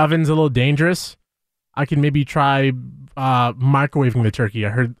because the oven's a little dangerous, I could maybe try microwaving the turkey. I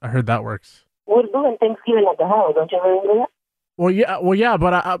heard that works. We're doing Thanksgiving at the house, don't you remember that? Well, yeah,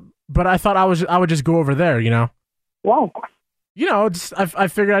 but I thought I would just go over there, you know. Why? You know, I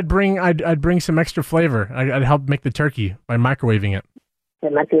figured I'd bring some extra flavor. I'd help make the turkey by microwaving it.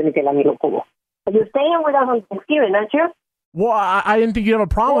 You're staying with us on Thanksgiving, aren't you? Well, I didn't think you'd have a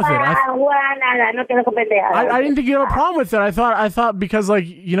problem with it. Nada, no quiero competir. I didn't think you'd have a problem with it. I thought because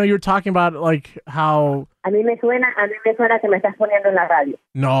you were talking about how. A mí me suena que me estás poniendo en la radio.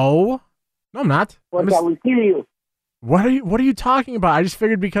 No, I'm not. Porque I will kill you. What are you talking about? I just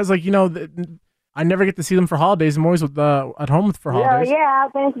figured because I never get to see them for holidays. I'm always at home for holidays. Yeah,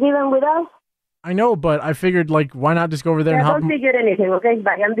 Thanksgiving with us. I know, but I figured why not just go over there and help Don't them? figure anything, okay?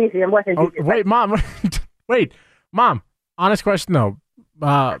 Bye, I'm busy. I'm watching Oh, TV. wait, Mom. Wait, Mom. Honest question though.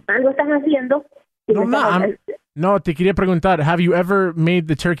 ¿Algo estás haciendo? No, te quería preguntar. Have you ever made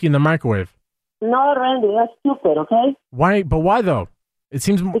the turkey in the microwave? No, Randy, that's stupid, okay? Why? But why though? It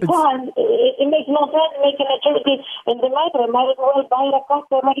seems. Because it makes no sense making a turkey in the microwave. Might as well buy it at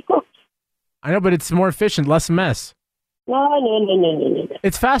Costco already cooked. I know, but it's more efficient, less mess. No.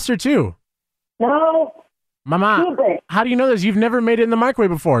 It's faster too. No. Mama, Stupid. how do you know this? You've never made it in the microwave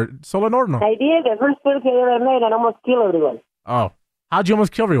before. Solo en horno. I did. The first turkey I ever made and almost killed everyone. Oh. How'd you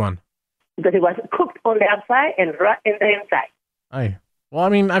almost kill everyone? Because it was cooked on the outside and raw in the inside. Aye. Well, I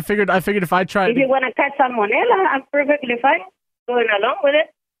mean, I figured if I tried. If you want to catch salmonella, I'm perfectly fine going along with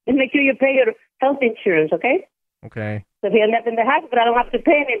it. Just make sure you pay your health insurance, okay? Okay. So if you end up in the hospital, I don't have to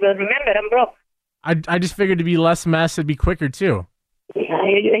pay any bills. Remember, I'm broke. I just figured to be less mess, it'd be quicker too. Yeah,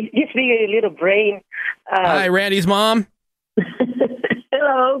 you just figure your little brain. Hi, Randy's mom.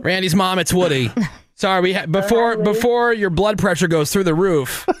 Hello. Randy's mom, it's Woody. Sorry, before your blood pressure goes through the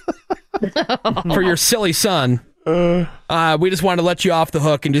roof for your silly son. We just wanted to let you off the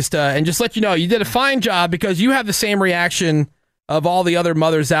hook and just let you know you did a fine job because you have the same reaction of all the other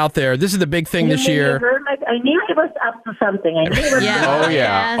mothers out there. This is the big thing this year. I knew he was up to something. I knew he was Oh,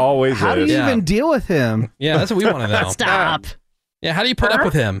 yeah. Always How do is. you even deal with him? Yeah, that's what we want to know. Stop. Yeah, how do you put up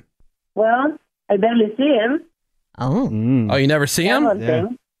with him? Well, I barely see him. Oh. Oh, you never see him? One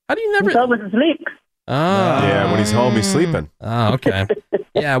thing. How do you never? He's always asleep. Oh. Yeah, when he's home, he's sleeping. Oh, okay.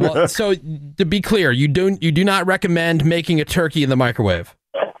 Yeah, well, so to be clear, you do not recommend making a turkey in the microwave.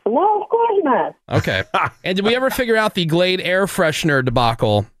 No, of course not. Okay. And did we ever figure out the Glade air freshener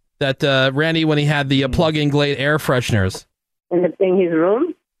debacle that Randy, when he had the plug-in Glade air fresheners? In his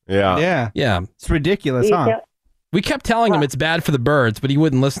room? Yeah. Yeah. It's ridiculous, huh? We kept telling him it's bad for the birds, but he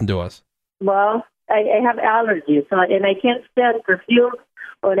wouldn't listen to us. Well, I have allergies, and I can't stand perfume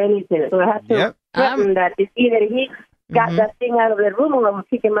or anything. So I have to threaten that it's either he got that thing out of the room or I will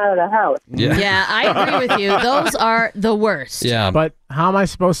kick him out of the house. Yeah, I agree with you. Those are the worst. Yeah. But how am I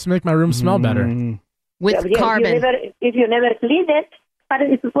supposed to make my room smell better? With carbon. If you never clean it, how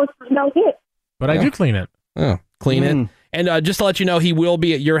is it supposed to smell good? But I do clean it. Oh, clean it. And just to let you know, he will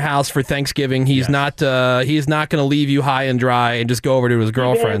be at your house for Thanksgiving. He's not going to leave you high and dry and just go over to his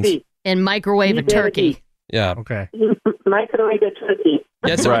girlfriend's. And microwave a turkey. Yeah. Okay. Microwave a turkey.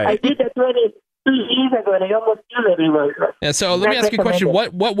 Yes, right. I did that 22 years ago and I almost killed everyone. Yeah, so let me ask you a question.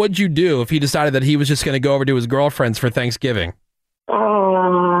 What would you do if he decided that he was just going to go over to his girlfriend's for Thanksgiving?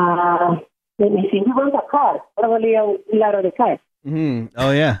 Let me see. He wants a car. Probably a lot of the car.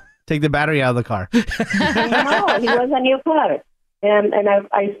 Oh, yeah. Take the battery out of the car. No, he was a new car. And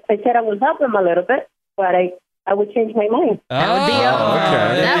I said I would help him a little bit, but I would change my mind. That would be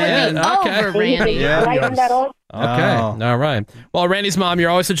over, Randy. Okay. All right. Well, Randy's mom, you're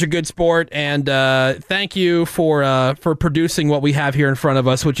always such a good sport, and thank you for producing what we have here in front of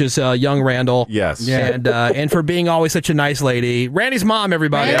us, which is young Randall. Yes. And for being always such a nice lady. Randy's mom,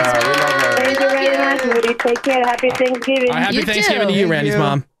 everybody. Thank you very much, Woody. Take care. Happy Thanksgiving. Happy Thanksgiving to you, Randy's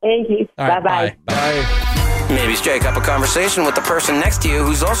mom. Thank you. All right, Bye-bye. Bye. Maybe strike up a conversation with the person next to you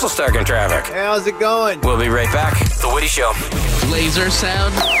who's also stuck in traffic. Hey, how's it going? We'll be right back. The Woody Show. Laser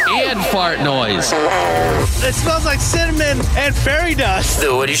sound and fart noise. It smells like cinnamon and fairy dust.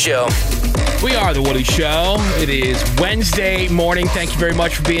 The Woody Show. We are The Woody Show. It is Wednesday morning. Thank you very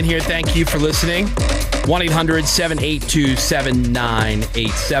much for being here. Thank you for listening.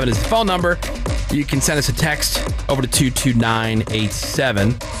 1-800-782-7987 is the phone number. You can send us a text over to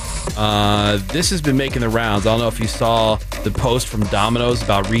 22987. This has been making the rounds. I don't know if you saw the post from Domino's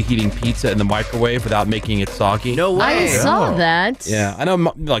about reheating pizza in the microwave without making it soggy. No way. I saw that. Yeah, I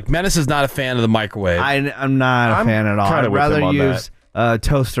know. Like Menace is not a fan of the microwave. I'm not a fan at all. kinda I'd with him rather on use a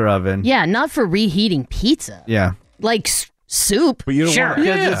toaster oven. Yeah, not for reheating pizza. Yeah. Like soup. But you don't sure. want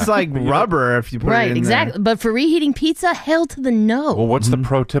Because it's like rubber if you put it Right, in exactly. there. But for reheating pizza, hell to the no. Well, what's the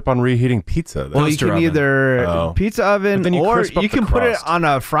pro tip on reheating pizza? Then? Well, you can either pizza oven But then you or crisp up you the can put it crust. on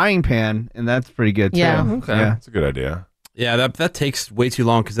a frying pan, and that's pretty good too. Yeah. Okay. Yeah. That's a good idea. Yeah, that takes way too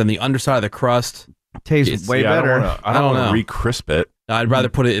long because then the underside of the crust Tastes way better. I don't want to re-crisp it. I'd rather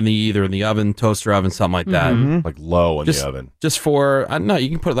put it in either in the oven, toaster oven, something like that. Like low in the oven. Just for, I don't know, you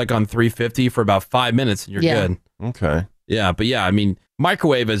can put it like on 350 for about 5 minutes and you're good. Okay. Yeah, but yeah, I mean,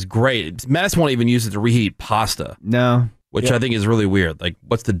 microwave is great. Menace won't even use it to reheat pasta. No. Which I think is really weird. Like,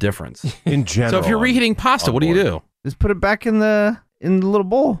 what's the difference? In general. So if you're reheating pasta, what do you do? Just put it back in the little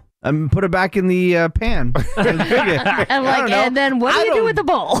bowl. Put it back in the pan. And then what do you do with the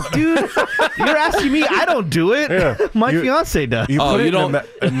bowl? Dude, you're asking me. I don't do it. Yeah. My fiance does. You put it in a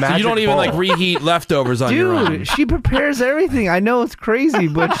so you don't even like reheat leftovers on your own. Dude, she prepares everything. I know it's crazy,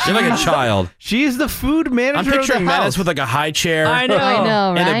 but You're like a child. She's the food manager. I'm picturing of the house. Menace with like a high chair. I know,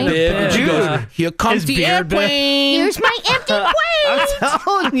 And right? a bib. And she goes, here comes the airplane. Here's my empty plate. I'm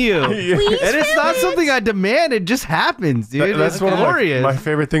telling you. Please And it's not fill it. something I demand. It just happens, dude. That's it's one glorious. of my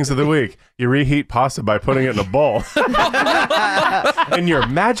favorite things of the week. You reheat pasta by putting it in a bowl. In your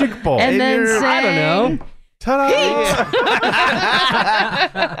magic bowl. And then say, I don't know. Ta-da!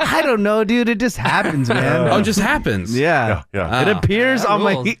 I don't know, dude. It just happens, man. Oh, it just happens. Yeah. Yeah. It appears on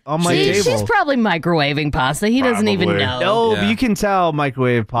my See, table. she's probably microwaving pasta. He doesn't even Probably. know. No, Yeah. but you can tell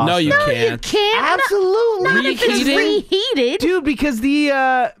microwave pasta. No, you You can't. can't. Absolutely. Not if it's reheated. Dude, because the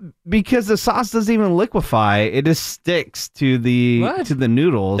sauce doesn't even liquefy. It just sticks to the What? to the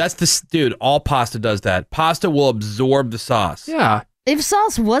noodles. That's dude, all pasta does that. Pasta will absorb the sauce. Yeah. If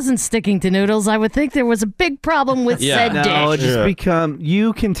sauce wasn't sticking to noodles, I would think there was a big problem with Yeah. said no, dish. it just Yeah. become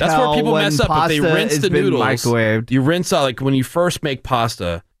you can tell That's where people when mess up. If pasta they rinse has the been noodles, microwaved. you rinse out, like when you first make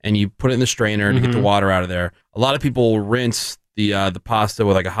pasta and you put it in the strainer to get the water out of there. A lot of people will rinse the pasta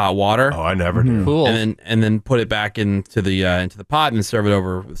with like a hot water. Oh, I never do. Cool. And then put it back into the pot and serve it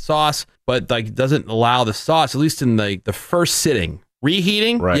over with sauce. But like it doesn't allow the sauce, at least in the first sitting.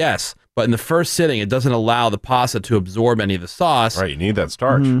 Reheating, Right. yes. But in the first sitting, it doesn't allow the pasta to absorb any of the sauce. Right, you need that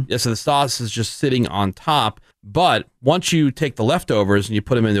starch. Yeah, so the sauce is just sitting on top. But once you take the leftovers and you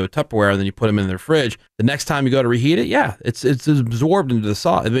put them into a Tupperware and then you put them in the fridge, the next time you go to reheat it, yeah, it's absorbed into the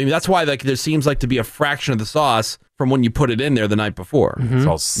sauce. I mean, that's why like there seems like to be a fraction of the sauce from when you put it in there the night before. It's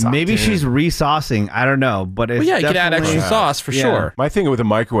all sucked Maybe in. she's resaucing. I don't know, but it's Well, yeah, you could add definitely- extra sauce for Yeah. sure. My thing with a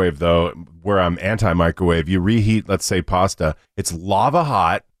microwave, though, where I'm anti-microwave, you reheat, let's say, pasta. It's lava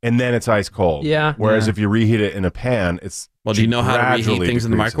hot, and then it's ice cold. Yeah. Whereas Yeah. if you reheat it in a pan, it's Well, do you know how to reheat gradually things in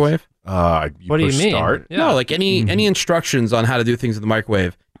the decreases. microwave? What do you push mean? Start. Yeah. No, like any instructions on how to do things in the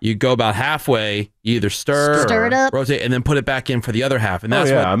microwave. You go about halfway, you either stir it up, rotate, and then put it back in for the other half. And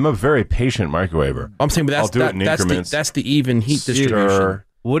that's oh, yeah, what I'm a very patient microwaver. I'm saying. But I'll do it in that's increments. that's the even heat distribution. Stir.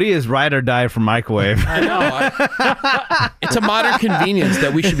 Woody is ride or die for microwave. I know. It's a modern convenience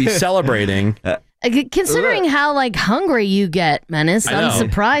that we should be celebrating. Considering how like hungry you get, Menace, I I'm know.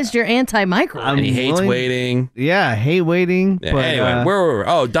 surprised you're anti-microwave. And he hates waiting. Yeah, hate waiting. Yeah, But, anyway, where were we?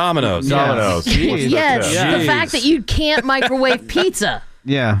 Oh, Domino's. Domino's. Jeez. Yes, Yeah. the fact that you can't microwave pizza.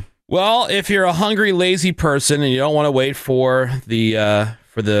 Yeah. Well, if you're a hungry, lazy person and you don't want to wait for the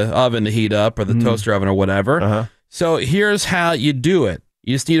oven to heat up or the toaster oven or whatever, so here's how you do it.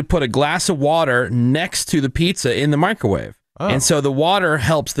 You just need to put a glass of water next to the pizza in the microwave. Oh. And so the water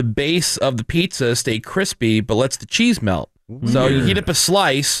helps the base of the pizza stay crispy, but lets the cheese melt. So you heat up a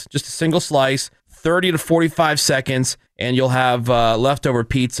slice, just a single slice, 30 to 45 seconds, and you'll have leftover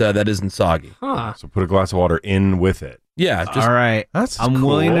pizza that isn't soggy. So put a glass of water in with it. Yeah. Just, All right. I'm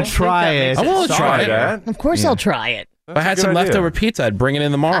willing to try it. I'm willing to try it. Of course I'll try it. If I had some leftover pizza, I'd bring it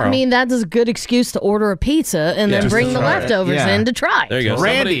in tomorrow. I mean, that is a good excuse to order a pizza and then Just bring to the try it. leftovers Yeah. in to try. There you go.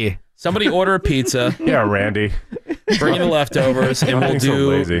 Randy. Somebody order a pizza. Yeah, Randy. Bring in the leftovers, and we'll Randy's so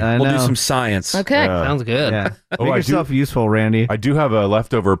lazy. do some science. Okay. Sounds good. Yeah. Oh, Make yourself useful, Randy. I do have a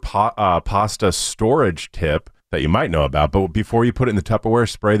leftover pasta storage tip that you might know about, but before you put it in the Tupperware,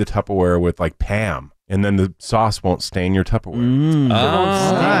 spray the Tupperware with like Pam, and then the sauce won't stain your Tupperware.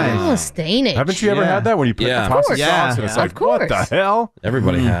 Oh, stain it. Haven't you ever had that when you put the pasta sauce and it's like, what the hell?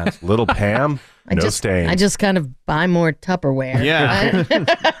 Everybody has. Little Pam, no stain. I just kind of buy more Tupperware. Yeah.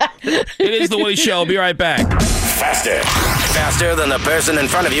 It is the Woody Show. Be right back. Faster. Faster than the person in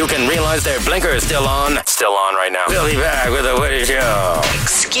front of you can realize their blinker is still on. Still on right now. We'll be back with the Woody Show.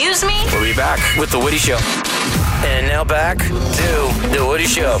 Excuse me? We'll be back with the Woody Show. And now back to the Woody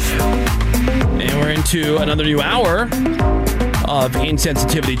Show. And we're into another new hour of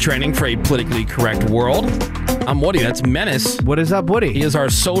insensitivity training for a politically correct world. I'm Woody. That's Menace. What is up, Woody? He is our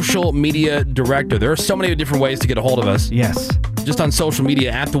social media director. There are so many different ways to get a hold of us. Yes. Just on social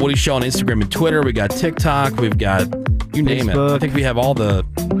media, at The Woody Show on Instagram and Twitter. We got TikTok. We've got, you name it. I think we have all the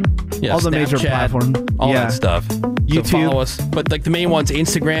major Snapchat, platforms. all that stuff. YouTube. So follow us. But like the main ones,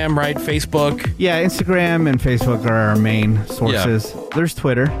 Instagram, right? Facebook. Yeah, Instagram and Facebook are our main sources. There's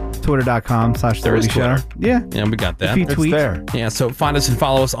Twitter. Twitter.com/The There is Woody Show. Twitter. Yeah. Yeah, we got that. If you tweet. Yeah, so find us and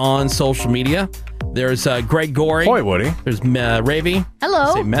follow us on social media. There's Greg Gorey. Hoi, Woody. There's Ravy.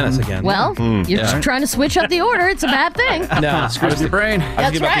 Hello. Say Menace again. Well, you're Yeah. trying to switch up the order. It's a bad thing. No, screws your brain. I was That's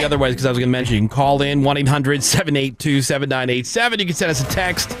thinking about right. the other ways because I was going to mention you can call in 1-800-782-7987. You can send us a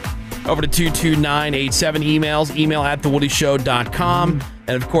text over to 22987. Email at thewoodyshow.com.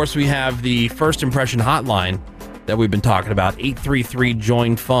 And of course, we have the first impression hotline that we've been talking about,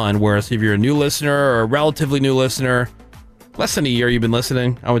 833-JOIN-FUN, where if you're a new listener or a relatively new listener, less than a year you've been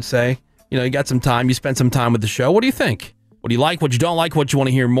listening, I would say. You know, you got some time, you spent some time with the show. What do you think? What do you like? What you don't like? What you want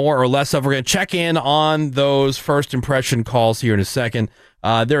to hear more or less of? We're going to check in on those first impression calls here in a second.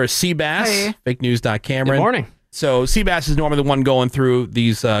 There is Seabass, Hey. fake news.cameron. Good morning. So Seabass is normally the one going through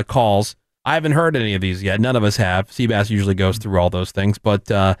these calls. I haven't heard any of these yet. None of us have. Seabass usually goes through all those things. But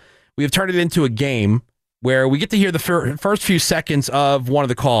we have turned it into a game where we get to hear the first few seconds of one of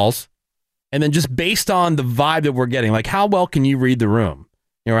the calls. And then just based on the vibe that we're getting, like how well can you read the room?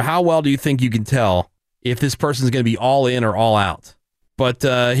 You know, how well do you think you can tell if this person's going to be all in or all out? But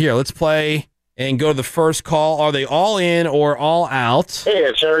here, let's play and go to the first call. Are they all in or all out? Hey,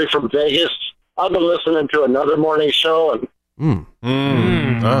 it's Harry from Vegas. I've been listening to another morning show, and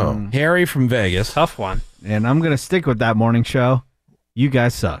Oh. Harry from Vegas. Tough one. And I'm going to stick with that morning show. You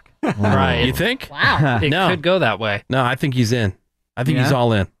guys suck. Right. You think? Wow. It No. could go that way. No, I think he's in. I think Yeah? he's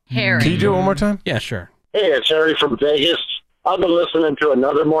all in. Harry. Can you do it one more time? Yeah, sure. hey, it's Harry from Vegas. I've been listening to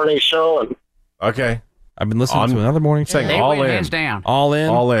another morning show, and Okay. I've been listening to another morning show. Saying They all win in. hands down. All in?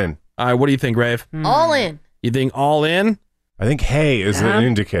 All in. All right, what do you think, Rave? All in. You think all in? I think hey is Yeah. an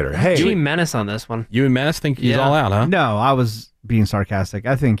indicator. Hey. Team Menace on this one. You and Menace think he's Yeah. all out, huh? No, I was being sarcastic.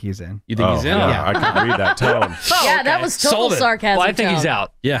 I think he's in. You think he's in? Yeah, I can read that tone. Yeah, that was total Sold it. sarcasm. Well, I think he's tone.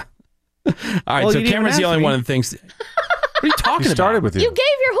 out. Yeah. All right, Well, so you didn't Cameron's the even only ask one me. that thinks. What are you talking He started about? with you. You gave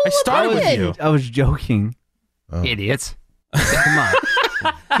your whole I started with opinion. you. I was joking. Idiots. Come on.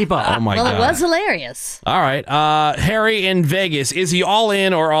 Keep up. Oh my Well, god. it was hilarious. All right. Harry in Vegas. Is he all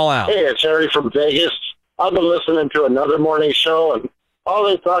in or all out? hey, it's Harry from Vegas. I've been listening to another morning show, and all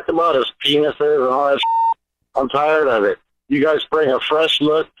they talk about is penises and all that. I'm tired of it. You guys bring a fresh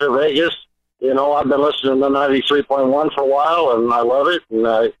look to Vegas. You know, I've been listening to 93.1 for a while, and I love it, and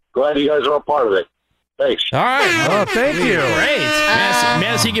I'm glad you guys are a part of it. Thanks. All right. Oh, thank you. Great.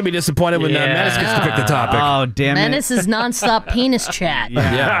 Menace, he can be disappointed when Yeah. Menace gets to pick the topic. Oh, damn it. Menace is nonstop penis chat.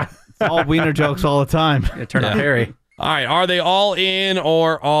 Yeah. It's all wiener jokes all the time. Turn up Harry. All right. Are they all in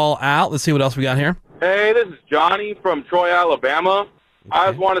or all out? Let's see what else we got here. Hey, this is Johnny from Troy, Alabama. I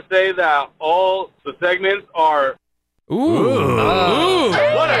just want to say that all the segments are... Ooh.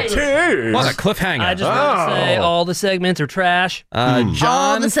 What a tease. What a cliffhanger. I just want to say all the segments are trash. All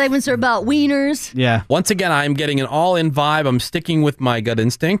John, the segments are about wieners. Yeah. once again, I'm getting an all-in vibe. I'm sticking with my gut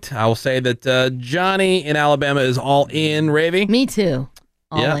instinct. I will say that Johnny in Alabama is all in. Ravy? Me too.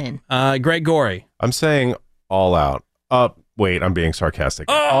 All Yeah. in. Greg Gorey. I'm saying all out. Wait, I'm being sarcastic.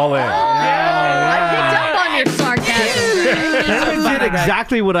 Oh. All in. I picked up on your sarcasm. You did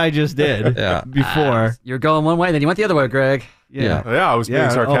exactly what I just did before. You're going one way, then you went the other way, Greg. Yeah, I was being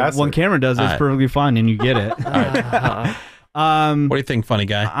sarcastic. when Cameron does it, it's All right. perfectly fine, and you get it. What do you think, funny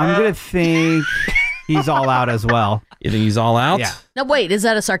guy? I'm gonna think he's all out as well. You think he's all out? Yeah. Now, wait, is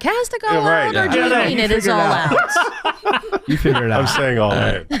that a sarcastic all out, or do you mean it is all out? You figure it out. I'm saying all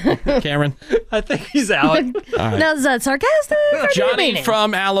out. Cameron? I think he's out. All right. Now, is that sarcastic, or do you mean Johnny it?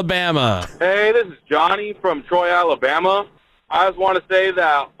 from Alabama. Hey, this is Johnny from Troy, Alabama. I just want to say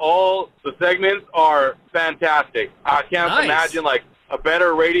that all the segments are fantastic. I can't imagine like a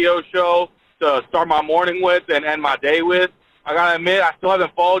better radio show to start my morning with and end my day with. I gotta admit, I still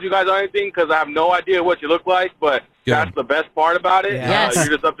haven't followed you guys on anything because I have no idea what you look like, but that's the best part about it. Yes.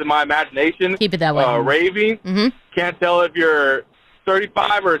 You're just up to my imagination. Keep it that way. Raving. Can't tell if you're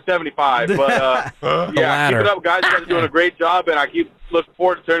 35 or 75, but yeah, keep it up, guys. You guys are doing a great job, and I keep looking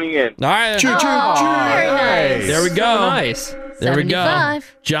forward to turning in. All right. Very nice. There we go. So nice. There we go.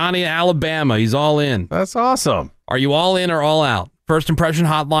 75. Johnny, Alabama. He's all in. That's awesome. Are you all in or all out? First impression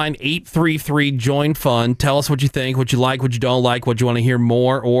hotline 833-JOIN-FUN. Tell us what you think, what you like, what you don't like, what you want to hear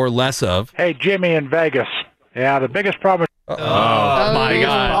more or less of. Hey, Jimmy in Vegas. Yeah, the biggest problem. Oh my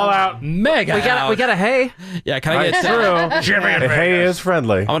God. All out. Mega. We got a hey. Yeah, can I get True. Jimmy in Vegas. Hey is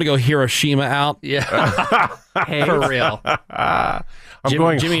friendly. I want to go Hiroshima out. Yeah. Hey, for real.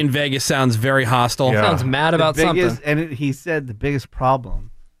 Jimmy in Vegas sounds very hostile. Yeah. Sounds mad about something. And he said the biggest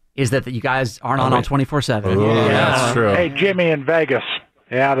problem Is that you guys aren't on 24/7? Yeah, that's true. Hey, Jimmy in Vegas.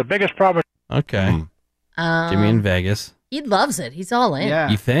 Yeah, the biggest problem. Okay. Jimmy in Vegas. He loves it. He's all in. Yeah.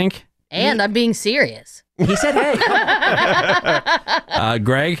 You think? And I'm being serious. He said hey.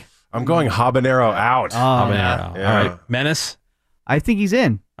 Greg? I'm going habanero out. Habanero. Yeah. All right. Menace? I think he's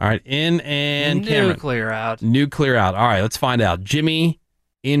in. All right. In and Cameron. Nuclear out. Nuclear out. All right. Let's find out. Jimmy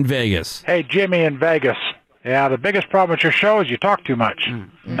in Vegas. Hey, Jimmy in Vegas. Yeah, the biggest problem with your show is you talk too much.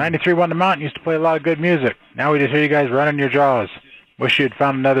 93.1 The Mountain used to play a lot of good music. Now we just hear you guys running your jaws. Wish you'd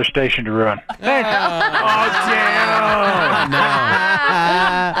found another station to run. damn!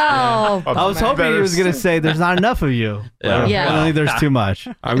 Oh, I was hoping he was going to say there's not enough of you. Yeah. Yeah. Apparently there's too much.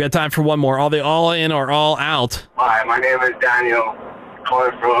 I've got time for one more. Are they all in or all out? Hi, my name is Daniel,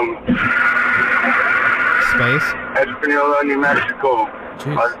 calling from Space. Espanola, New Mexico.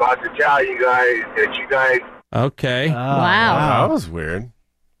 I was about to tell you guys that you guys. Okay. Wow. That was weird.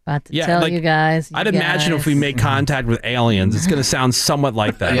 About to Yeah, tell like, you guys. I'd imagine if we make contact with aliens, it's going to sound somewhat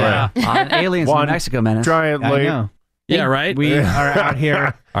like that. Yeah. Aliens in One Mexico, Menace. giant I lake. know. Yeah, right? We are out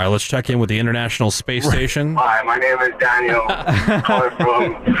here. All right, let's check in with the International Space Station. Hi, my name is Daniel, calling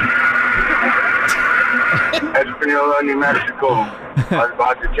from Espanola, New Mexico. I was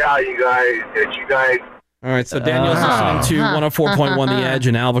about to tell you guys that you guys. All right, so Daniel's listening to 104.1 The Edge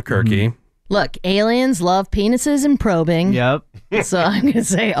in Albuquerque. Look, aliens love penises and probing. Yep. So I'm going to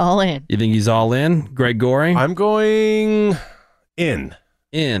say all in. You think he's all in? Greg Gorey? I'm going in.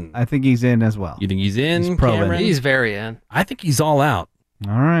 In. I think he's in as well. You think he's in, He's probing. Cameron? He's very in. I think he's all out.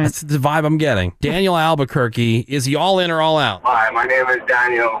 All right. That's the vibe I'm getting. Daniel Albuquerque, is he all in or all out? Hi, my name is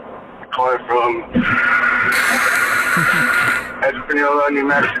Daniel, calling from Espanola, New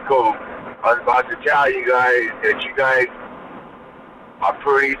Mexico. I was about to tell you guys that you guys are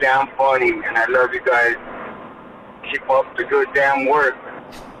pretty damn funny, and I love you guys. Keep up the good damn work.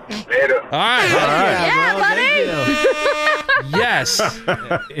 Later. All right. Yeah, buddy. Yes.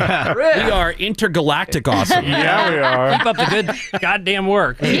 We are intergalactic awesome. Yeah, we are. Keep up the good goddamn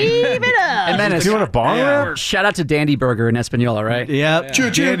work. Keep it up. And Menace. Doing a bong rip? Shout out to Dandy Burger in Espanola, right? Yep.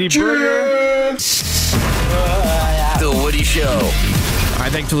 Dandy Burger. The Woody Show. All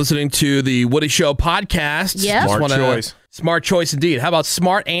right, thanks for listening to the Woody Show podcast. Yep. Smart choice. Smart choice indeed. How about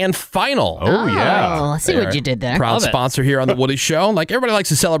Smart and Final? Oh, yeah. I see what you did there. Proud Love it. sponsor here on the Woody Show. Like, everybody likes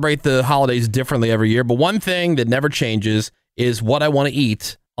to celebrate the holidays differently every year, but one thing that never changes is what I want to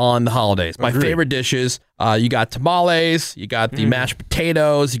eat on the holidays. My Agreed. favorite dishes, you got tamales, you got the mashed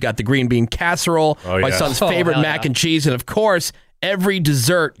potatoes, you got the green bean casserole, Oh, my yeah. son's Oh, favorite hell mac yeah. and cheese, and of course, every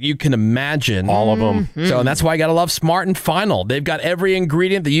dessert you can imagine. All of them. So and that's why I got to love Smart and Final. They've got every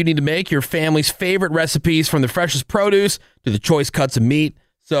ingredient that you need to make your family's favorite recipes, from the freshest produce to the choice cuts of meat.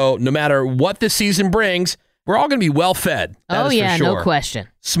 So no matter what this season brings, we're all going to be well fed. That Oh, is for yeah, sure. no question.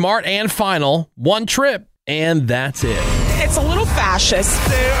 Smart and Final, one trip, and that's it. It's a little fascist.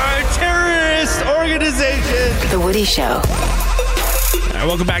 They are a terrorist organization. The Woody Show. All right,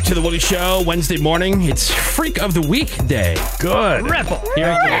 welcome back to the Woody Show. Wednesday morning, it's Freak of the Week Day. Good. Ripple. Here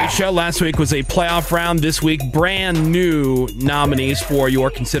at the Woody Show, last week was a playoff round. This week, brand new nominees for your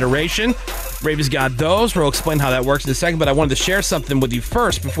consideration. Ravy's got those. We'll explain how that works in a second, but I wanted to share something with you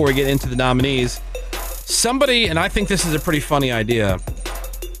first before we get into the nominees. Somebody, and I think this is a pretty funny idea,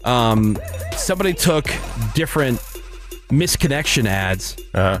 somebody took different misconnection ads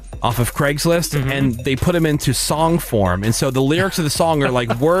off of Craigslist, and they put them into song form. And so the lyrics of the song are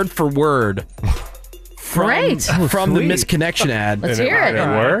like word for word from the misconnection ad. Let's hear it. It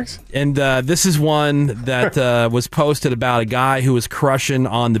works. And this is one that was posted about a guy who was crushing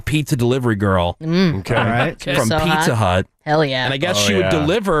on the pizza delivery girl Okay. All right. from So Pizza Hut. Hell yeah. And I guess she would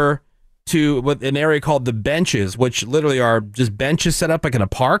deliver to an area called the benches, which literally are just benches set up like in a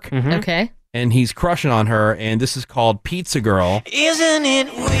park. Okay. And he's crushing on her, and this is called Pizza Girl. Isn't it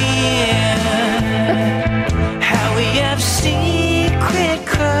weird how we have secret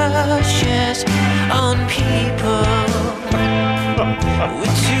crushes on people?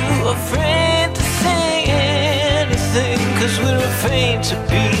 We're too afraid to say anything because we're afraid to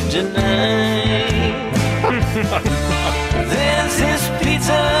be denied. There's this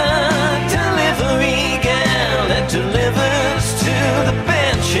pizza delivery girl that delivers to the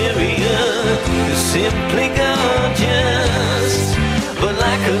bench area. Simply gorgeous, but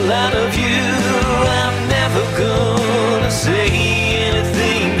like a lot of you, I'm never gonna say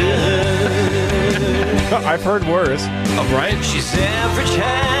anything to her. I've heard worse. Oh, right? She's average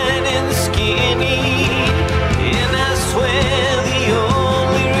height and skinny, and I swear the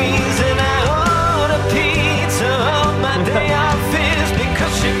only reason I order pizza on my day off is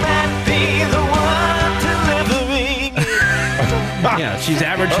because she might be the one delivering. Yeah, she's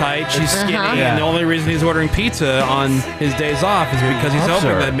average height, she's skinny, and the only reason he's ordering pizza on his days off is because he's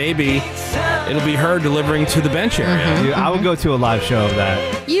hoping that maybe it'll be her delivering to the bench area. Dude, I would go to a live show of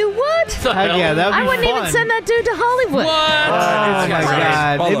that. You would? Heck yeah, that'd be I wouldn't fun. even send that dude to Hollywood. Oh my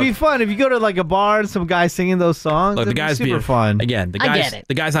god, Well, it'd be look. fun if you go to like a bar and some guy singing those songs. Look, the it'd be guy's super being fun. Again, I get it.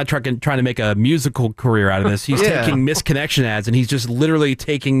 the guy's not trying to make a musical career out of this. He's Yeah. taking misconnection ads, and he's just literally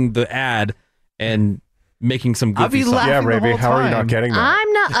taking the ad and making some I'd be goofy stuff. laughing Yeah, the Ravi, whole how are you time. not getting that?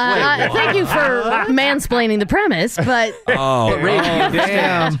 I'm not. Thank you for mansplaining the premise, but Oh,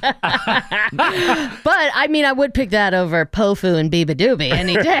 Damn. but I mean, I would pick that over Pofu and Biba Doobie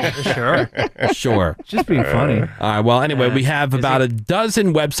any day. sure. Just being funny. All right. Well, anyway, we have about a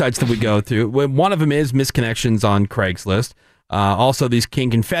dozen websites that we go through. One of them is Misconnections on Craigslist. Also, these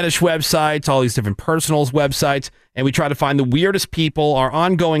kink and fetish websites, all these different personals websites, and we try to find the weirdest people. Our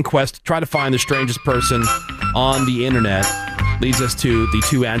ongoing quest to try to find the strangest person on the internet leads us to the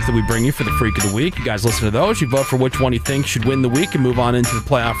two ads that we bring you for the Freak of the Week. You guys listen to those. You vote for which one you think should win the week and move on into the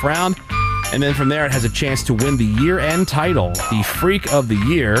playoff round. And then from there, it has a chance to win the year-end title, the Freak of the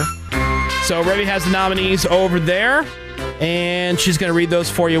Year. So Revy has the nominees over there, and she's going to read those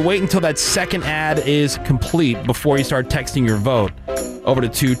for you. Wait until that second ad is complete before you start texting your vote over to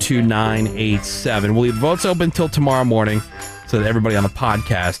 22987. We'll leave votes open until tomorrow morning so that everybody on the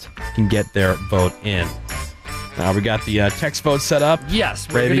podcast can get their vote in. Now we got the text vote set up. Yes.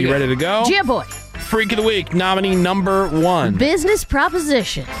 Ready to go? Yeah, boy. Freak of the Week, nominee number 1. Business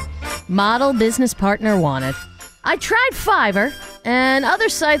proposition. Model business partner wanted. I tried Fiverr and other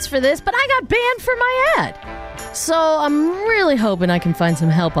sites for this, but I got banned for my ad. So I'm really hoping I can find some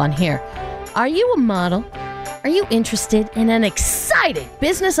help on here. Are you a model? Are you interested in an exciting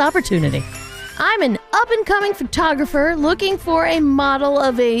business opportunity? I'm an up-and-coming photographer looking for a model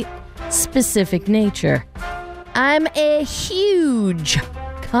of a specific nature. I'm a huge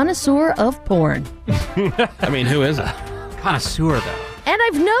connoisseur of porn. I mean, who is it? Connoisseur, though. And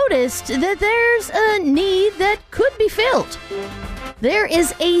I've noticed that there's a need that could be filled. There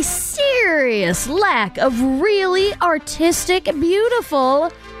is a serious lack of really artistic,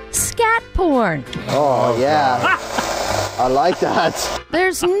 beautiful scat porn. Oh, yeah. I like that.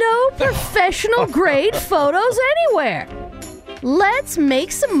 There's no professional grade photos anywhere. Let's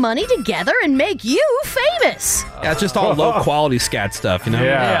make some money together and make you famous. Yeah, it's just all low quality scat stuff, you know?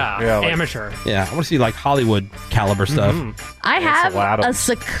 Yeah, amateur. Yeah, I want to see like Hollywood caliber stuff. I have a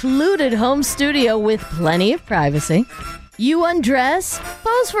secluded home studio with plenty of privacy. You undress,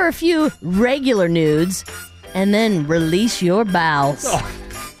 pose for a few regular nudes, and then release your bowels.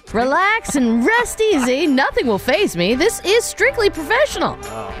 Relax and rest easy. Nothing will faze me. This is strictly professional.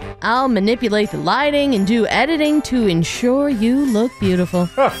 I'll manipulate the lighting and do editing to ensure you look beautiful.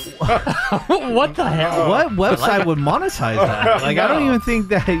 What the hell? What website would monetize that? Like, I don't even think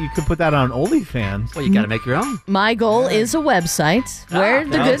that you could put that on OnlyFans. Well, you got to make your own. My goal is a website where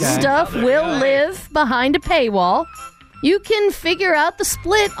the good stuff will live behind a paywall. You can figure out the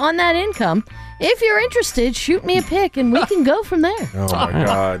split on that income. If you're interested, shoot me a pic and we can go from there. Oh my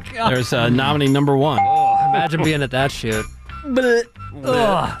God. There's nominee number 1. Imagine being at that shoot.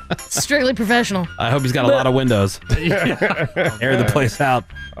 Strictly professional. I hope he's got a lot of windows. Air the place out.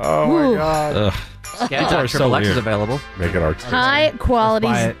 Oh my Ooh. God. Ugh. Scat.XXX is available. Make it artistic. High quality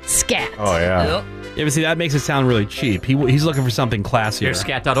Let's buy it. scat. Oh yeah. Yeah, but see, that makes it sound really cheap. He's looking for something classier. There's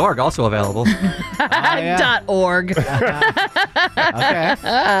scat.org also available. .org. Okay.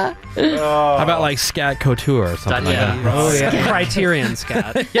 How about like Scat Couture or something like that? Oh, yeah. Criterion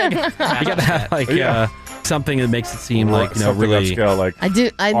Scat. You gotta have like something that makes it seem like Something really. upscale, like I do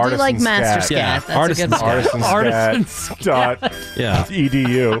like Master Scat. Yeah, That's a good one.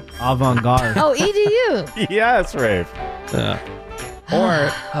 Artisanscat.edu. Avant-garde. Oh, EDU. Yes, Rafe.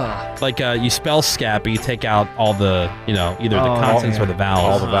 Or like you spell scat, but you take out all the, either the consonants or the vowels.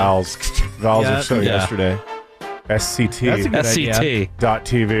 All the vowels. Vowels Yeah. are so yesterday. SCT. That's a good idea.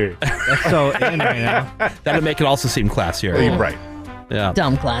 .tv. That's so in right now. That'll make it also seem classier. Right. Yeah.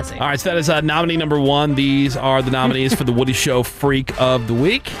 Dumb classic. All right, so that is nominee number 1. These are the nominees for the Woody Show Freak of the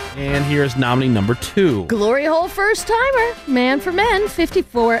Week. And here's nominee number 2. Glory hole first timer, man for men,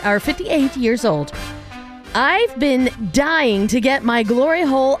 58 years old. I've been dying to get my glory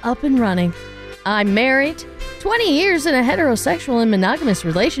hole up and running. I'm married, 20 years in a heterosexual and monogamous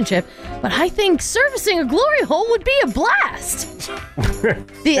relationship, but I think servicing a glory hole would be a blast.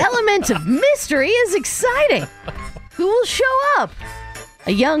 The element of mystery is exciting. Who will show up?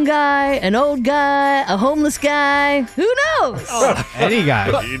 A young guy, an old guy, a homeless guy? Who knows? Any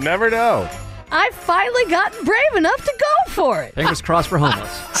guy. You never know. I've finally gotten brave enough to go for it. Fingers crossed for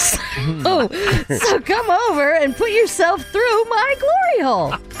homeless. So come over and put yourself through my glory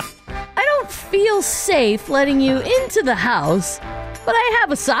hole. I don't feel safe letting you into the house, but I have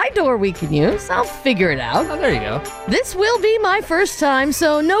a side door we can use. I'll figure it out. Oh, there you go. This will be my first time,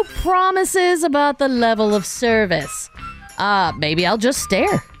 so no promises about the level of service. Maybe I'll just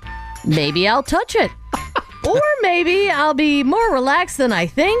stare. Maybe I'll touch it. Or maybe I'll be more relaxed than I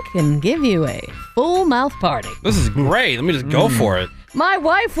think and give you a full mouth party. This is great. Let me just go for it. My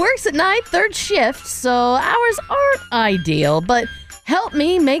wife works at night, third shift, so hours aren't ideal, but help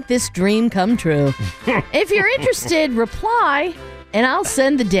me make this dream come true. If you're interested, reply, and I'll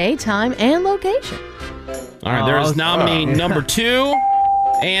send the day, time, and location. All right, there's nominee number 2.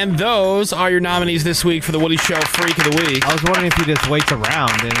 And those are your nominees this week for the Woody Show Freak of the Week. I was wondering if he just waits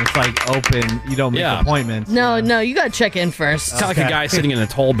around and it's like open, you don't make appointments. No, you gotta check in first. It's kind of like a guy sitting in a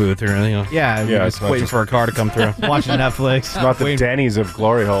toll booth or Yeah, just waiting for a car to come through. Watching Netflix. It's not the Denny's of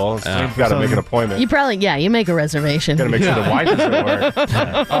Glory Hole. You've got to make an appointment. You probably, you make a reservation. Got to make sure the wife is at work.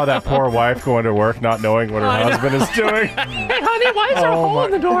 Oh, that poor wife going to work not knowing what her husband is doing. Hey, honey, why is there a hole in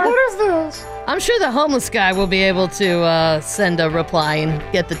the door? What is this? I'm sure the homeless guy will be able to send a reply and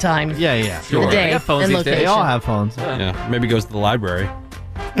get the time. Yeah. The day They got phones and these days. location. They all have phones. Yeah, maybe goes to the library.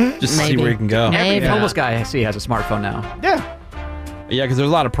 Just see Maybe. where you can go. Every homeless guy I see has a smartphone now. Yeah. Yeah, because there's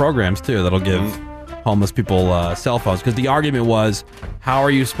a lot of programs, too, that'll give homeless people cell phones. Because the argument was, how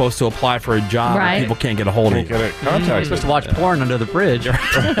are you supposed to apply for a job Right. if people can't get a hold of you? Get it. Contact. You're supposed to watch porn under the bridge. All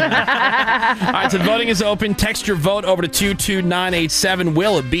right, so voting is open. Text your vote over to 22987.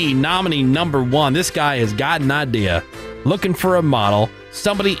 Will it be nominee number 1? This guy has got an idea. Looking for a model.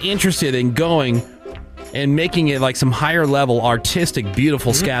 Somebody interested in going and making it like some higher level, artistic,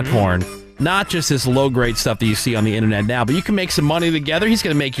 beautiful scat porn. Not just this low-grade stuff that you see on the internet now, but you can make some money together. He's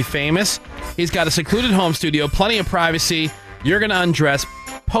going to make you famous. He's got a secluded home studio, plenty of privacy. You're going to undress,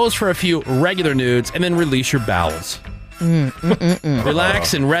 pose for a few regular nudes, and then release your bowels.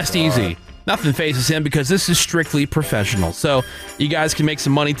 Relax and rest easy. Nothing phases him because this is strictly professional. So you guys can make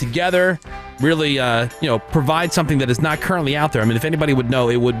some money together, really, provide something that is not currently out there. I mean, if anybody would know,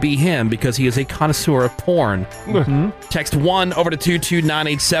 it would be him because he is a connoisseur of porn. Text 1 over to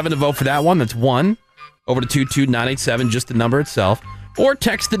 22987 to vote for that one. That's 1 over to 22987, just the number itself. Or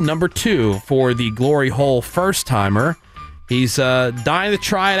text the number 2 for the Glory Hole first timer. He's dying to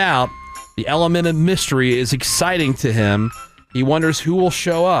try it out. The element of mystery is exciting to him. He wonders who will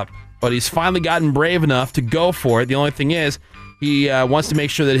show up. But he's finally gotten brave enough to go for it. The only thing is, he wants to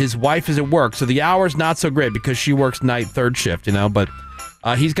make sure that his wife is at work. So the hour's not so great because she works night third shift, But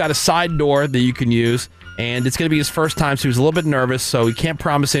he's got a side door that you can use. And it's going to be his first time, so he's a little bit nervous. So he can't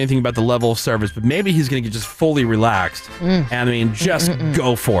promise anything about the level of service. But maybe he's going to get just fully relaxed. And just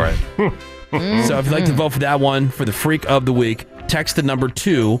go for it. So if you'd like to vote for that one for the Freak of the Week, text the number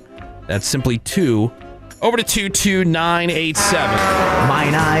 2. That's simply 2. Over to 22987.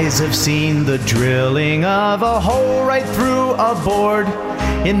 Mine eyes have seen the drilling of a hole right through a board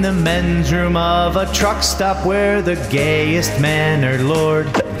in the men's room of a truck stop where the gayest men are lured.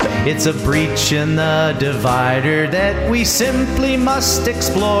 It's a breach in the divider that we simply must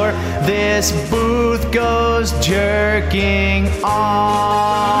explore. This booth goes jerking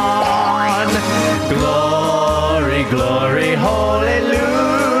on. Glory, glory, hallelujah.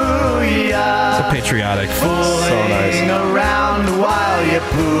 Patriotic. Fooling around while you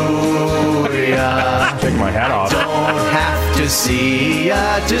poo. ya. Take my hat off. Don't have to see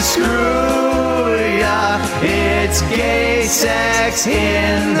ya to screw ya. It's gay sex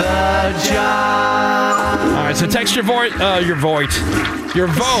in the job. All right, so text your vote over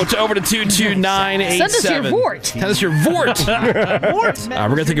to 22987. Send us your vort. Send us your vort.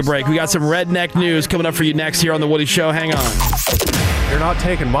 We're going to take a break. We got some redneck news coming up for you next here on The Woody Show. Hang on. You're not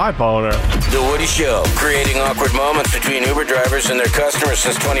taking my boner. The Woody Show, creating awkward moments between Uber drivers and their customers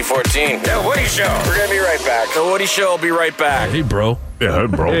since 2014. The Woody Show. We're going to be right back. The Woody Show will be right back. Hey, bro. Yeah, hey,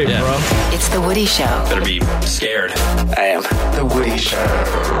 bro. Hey, bro. It's The Woody Show. Better be scared. I am. The Woody Show.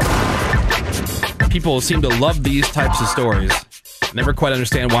 People seem to love these types of stories. Never quite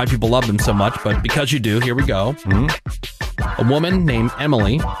understand why people love them so much, but because you do, here we go. A woman named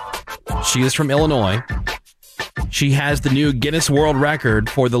Emily. She is from Illinois. She has the new Guinness World Record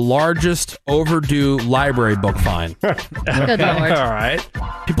for the largest overdue library book fine. Good Lord. All right.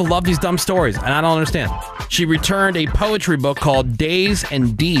 People love these dumb stories, and I don't understand. She returned a poetry book called Days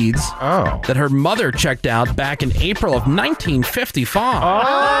and Deeds that her mother checked out back in April of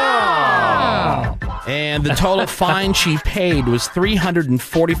 1955. And the total fine she paid was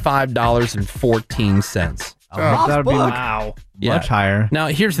 $345.14. That would be much higher. Now,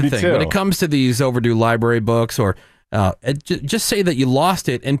 here's the Me thing. too. When it comes to these overdue library books, or just say that you lost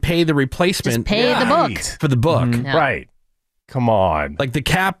it and pay the replacement. Just pay the book. For the book. Yeah. Right. Come on. Like the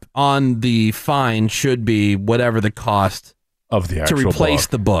cap on the fine should be whatever the cost of the to actual replace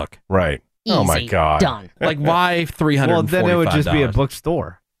book. the book. Right. Oh my Easy. God. Done. Like why $345? Well, then it would just be a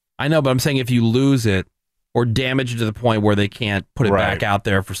bookstore. I know, but I'm saying if you lose it or damage it to the point where they can't put it Right. back out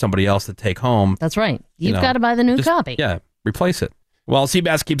there for somebody else to take home. That's right. you You've know, got to buy the new just- copy. Yeah, replace it. Well,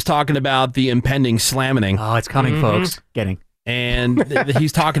 Seabass keeps talking about the impending slamming. Oh, it's coming, folks. Getting. And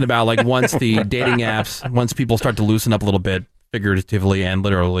he's talking about like once the dating apps, once people start to loosen up a little bit, figuratively and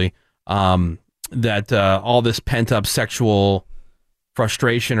literally, that all this pent up sexual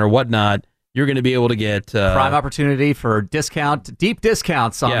frustration or whatnot, you're going to be able to get Prime opportunity for deep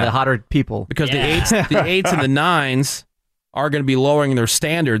discounts on Yeah. the hotter people. because the eights and the nines are going to be lowering their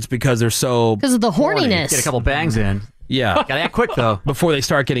standards because they're so Because of the horniness. Get a couple bangs in. yeah. Gotta act quick though. Before they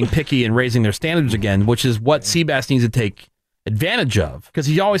start getting picky and raising their standards again, which is what Seabass needs to take advantage of. Because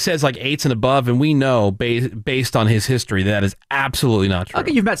he always says like 8s and above, and we know based on his history that is absolutely not true.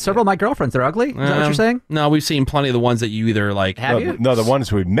 Okay, you've met several of my girlfriends. They're ugly. Is that what you're saying? No, we've seen plenty of the ones that you either like. No, the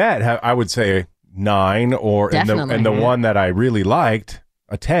ones we've met, I would say 9, or and Definitely. the one that I really liked,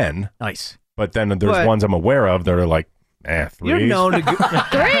 a 10. Nice. But then there's But- ones I'm aware of that are like, 3s. You're known to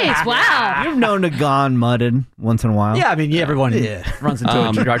Threes. Wow. you've known to gone mudded once in a while. Yeah, I mean, everyone runs into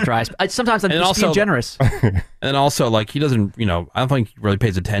a dark dry. Sometimes I'm And just also- being generous. And also, like, he doesn't, I don't think he really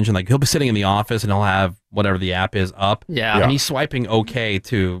pays attention. Like, he'll be sitting in the office and he'll have whatever the app is up. Yeah. And he's swiping okay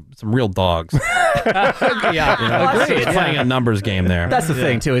to some real dogs. Yeah, So agreed. he's playing a numbers game there. That's the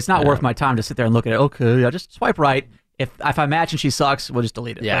thing too. It's not worth my time to sit there and look at it. Okay, I'll just swipe right. If I match and she sucks, we'll just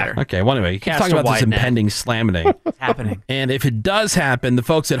delete it. Yeah. later. Okay, well, anyway, he keeps Cast talking a about this wide net. impending slamming. It's happening. And if it does happen, the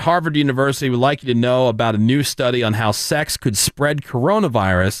folks at Harvard University would like you to know about a new study on how sex could spread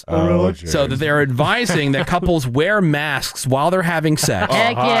coronavirus. Oh, So that they're advising that couples wear masks while they're having sex.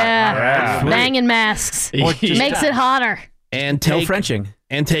 Heck yeah. Yeah. Banging masks. just- Makes it hotter. And No take Frenching.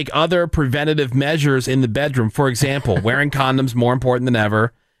 and take other preventative measures in the bedroom. For example, wearing condoms more important than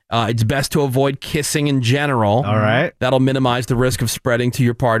ever. It's best to avoid kissing in general. All right. That'll minimize the risk of spreading to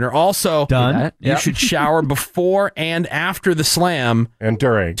your partner. Also, Done. you should shower before and after the slam And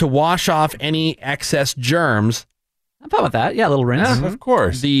during. to wash off any excess germs. I'm fine with that. Yeah, a little rinse. Of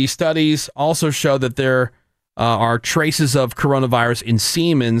course. The studies also show that there are traces of coronavirus in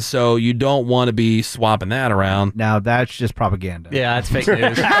semen, so you don't want to be swapping that around. Now that's just propaganda. Yeah, it's fake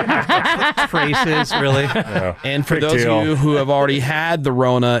news. Traces, really. Yeah. And for Big those deal. of you who have already had the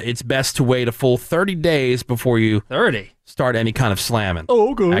Rona, it's best to wait a full 30 days before you 30. start any kind of slamming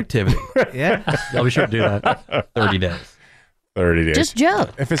Oh, good. activity. Yeah. I'll be sure to do that. 30 days. 30 days. Just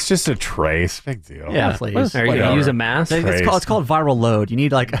joke. If it's just a trace, big deal. Yeah, please. Are you going to Whatever. use a mask? It's called viral load. You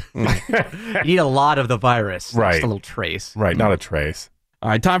need you need a lot of the virus. Right. Just a little trace. Right, not a trace. All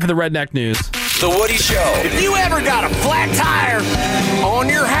right, time for the redneck news. The Woody Show. If you ever got a flat tire on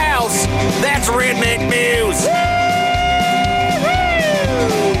your house, that's redneck news.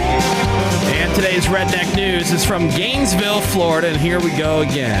 And today's redneck news is from Gainesville, Florida, and here we go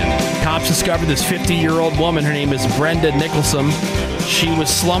again. Cops discovered this 50-year-old woman. Her name is Brenda Nicholson. She was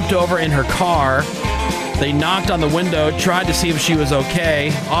slumped over in her car. They knocked on the window, tried to see if she was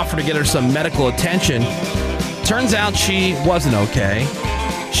okay, offered to get her some medical attention. Turns out she wasn't okay.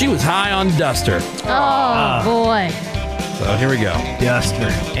 She was high on duster. Oh, boy. So here we go. Duster.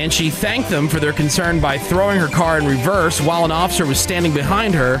 And she thanked them for their concern by throwing her car in reverse while an officer was standing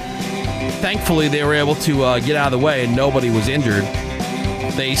behind her. Thankfully, they were able to get out of the way and nobody was injured.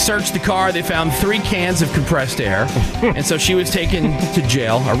 They searched the car. They found 3 cans of compressed air. And so she was taken to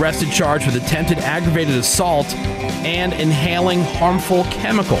jail, arrested, charged with attempted aggravated assault and inhaling harmful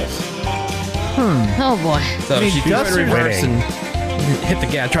chemicals. Oh, boy. So she threw it in reverse and hit the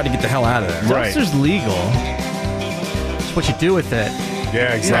gas, tried to get the hell out of there. Right. Duster's legal. It's what you do with it.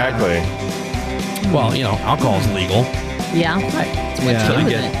 Yeah, exactly. Well, you know, alcohol's legal. Yeah. Right. It's what So you do you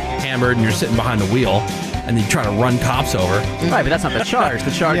with get it. hammered and you're sitting behind the wheel and you try to run cops over. Right, but that's not the charge.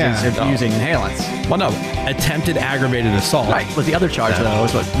 The charge is using inhalants. Well, no, attempted aggravated assault. Right, but the other charge, though,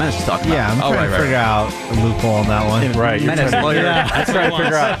 is what Menace is talking about. Yeah, I'm trying to figure out a loophole on that one. Right. Menace lawyer. I'm trying to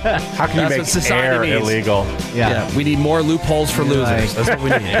figure out how can you That's what make society air needs. illegal. Yeah, we need more loopholes for losers. That's what we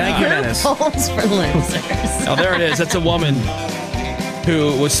need. Thank you, Menace. Loopholes for losers. Oh, there it is. That's a woman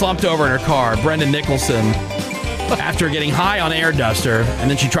who was slumped over in her car, Brenda Nicholson, after getting high on air duster, and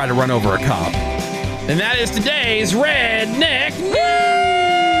then she tried to run over a cop. And that is today's Redneck News!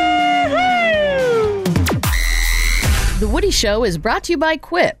 The Woody Show is brought to you by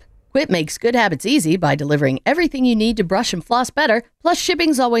Quip. Quip makes good habits easy by delivering everything you need to brush and floss better, plus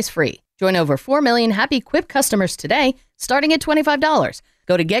shipping's always free. Join over 4 million happy Quip customers today, starting at $25.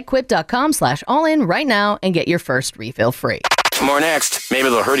 Go to getquip.com/allin right now and get your first refill free. More next. Maybe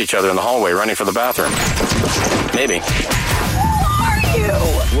they'll hurt each other in the hallway running for the bathroom. Maybe.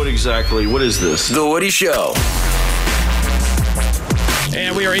 What exactly? What is this? The Woody Show.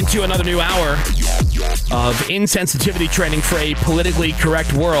 And we are into another new hour of insensitivity training for a politically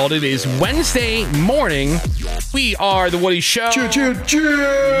correct world. It is Wednesday morning. We are The Woody Show. Jim.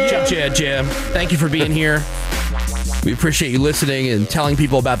 Thank you for being here. We appreciate you listening and telling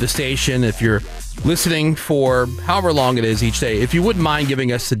people about the station. If you're listening for however long it is each day, if you wouldn't mind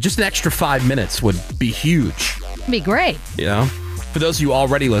giving us just an extra 5 minutes would be huge. Be great. You know, for those of you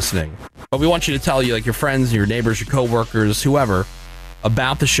already listening. But we want you to tell your friends, your neighbors, your coworkers, whoever,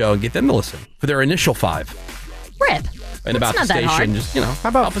 about the show and get them to listen for their initial 5. Rip. And about not the that hard. station, just, you know. How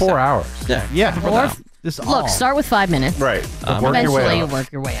about 4 hours? Yeah. Look, start with 5 minutes. Right. Eventually, you'll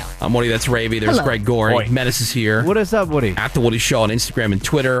work your way out. I'm Woody, that's Ravy. There's Hello. Greg Gorey. Oi. Menace is here. What is up, Woody? At The Woody Show on Instagram and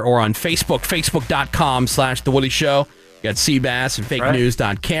Twitter, or on Facebook, facebook.com/The Woody Show. You got Seabass and Fake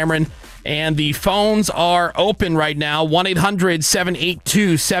News.Cameron. And the phones are open right now,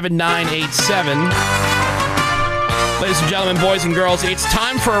 1-800-782-7987. Ladies and gentlemen, boys and girls, it's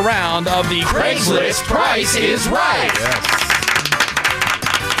time for a round of the Craigslist Price is Right. Yes.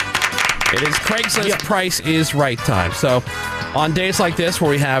 It is Craigslist Price is Right time. So on days like this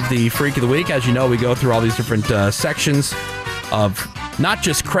where we have the Freak of the Week, as you know, we go through all these different sections of not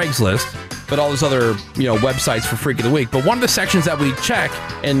just Craigslist, but all those other websites for Freak of the Week. But one of the sections that we check,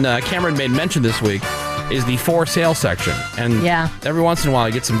 and Cameron made mention this week, is the for sale section. And every once in a while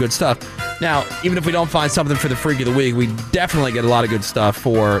you get some good stuff. Now, even if we don't find something for the Freak of the Week, we definitely get a lot of good stuff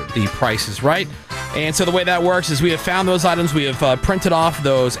for the Price is Right. And so the way that works is we have found those items. We have printed off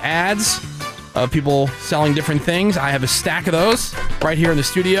those ads of people selling different things. I have a stack of those right here in the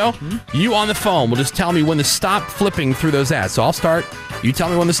studio. You on the phone will just tell me when to stop flipping through those ads. So I'll start. You tell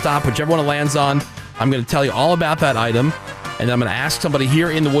me when to stop. Whichever one it lands on, I'm going to tell you all about that item. And then I'm going to ask somebody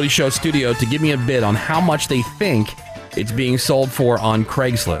here in the Woody Show studio to give me a bid on how much they think it's being sold for on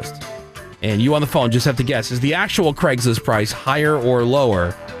Craigslist. And you on the phone just have to guess. Is the actual Craigslist price higher or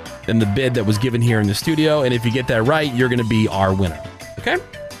lower than the bid that was given here in the studio? And if you get that right, you're going to be our winner. Okay?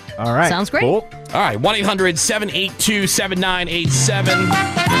 All right. Sounds great. Cool. All right. 1-800-782-7987.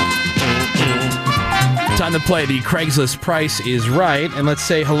 Time to play the Craigslist Price is Right. And let's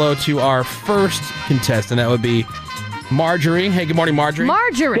say hello to our first contestant. That would be Marjorie. Hey, good morning, Marjorie.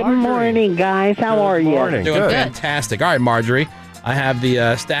 Marjorie. Good morning, guys. How are you? Morning. Doing Good. fantastic. All right, Marjorie. I have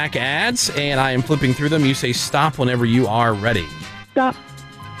the stack of ads, and I am flipping through them. You say stop whenever you are ready. Stop.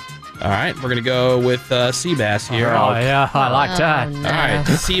 All right, we're going to go with Seabass here. Oh, yeah, I like that. no. All right,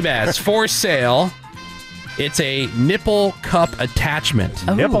 Seabass, for sale. It's a nipple cup attachment.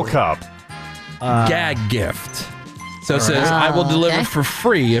 Nipple cup. Gag gift. So it says, I will deliver okay. for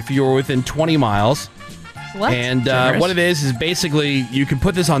free if you're within 20 miles. What? And what it is basically you can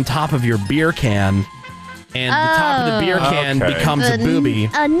put this on top of your beer can, and the top of the beer can becomes a booby.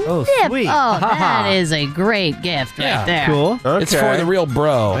 A nip. sweet. Oh, that is a great gift right there. Cool. It's for the real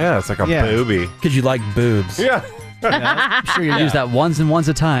bro. Yeah, it's like a booby. Because you like boobs. Yeah. I'm sure you'll use that once and once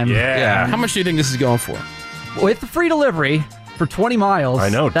a time. Yeah. How much do you think this is going for? With the free delivery for 20 miles. I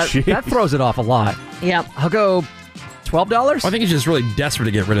know, That jeez. throws it off a lot. Yep. I'll go $12? I think he's just really desperate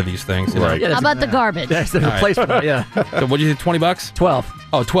to get rid of these things. You know? How about the garbage? That's the All right. replacement. Yeah. So what do you think, $20? 12.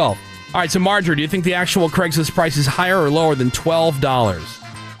 Oh, 12. All right, so Marjorie, do you think the actual Craigslist price is higher or lower than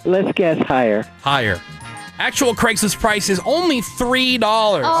 $12? Let's guess higher. Higher. Actual Craigslist price is only $3.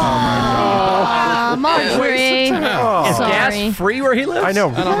 Oh, Marjorie. Is gas free where he lives? I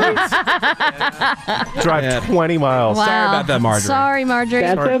know. Drive 20 miles. Wow. Sorry about that, Marjorie. Sorry, Marjorie.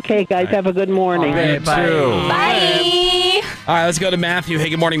 That's okay, guys. Have a good morning. You too. Bye. All right, let's go to Matthew. Hey,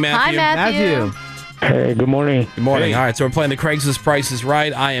 good morning, Matthew. Hi, Matthew. Hey, good morning. Good morning. Hey. All right, so we're playing the Craigslist Price is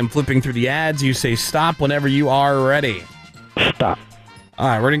Right. I am flipping through the ads. You say stop whenever you are ready. Stop. All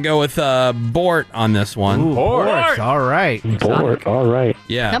right, we're going to go with Bort on this one. Ooh, Bort. All right. Bored. All right.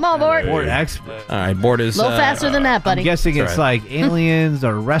 Yeah. Come on, Bort. Bort expert. All right, Bort is A little faster than that, buddy. I'm guessing That's it's right. like aliens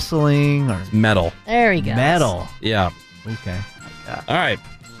or wrestling or metal. There he goes. metal. Yeah. Okay. All right.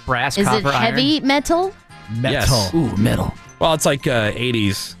 Brass, Is it copper, heavy metal? Metal. Yes. Ooh, metal. Well, it's like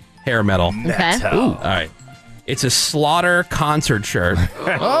 80s hair metal. Okay. All right. It's a Slaughter concert shirt.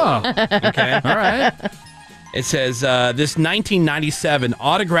 Oh. Okay. All right. It says this 1997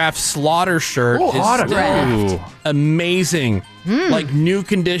 autographed Slaughter shirt is Autographed. amazing, like new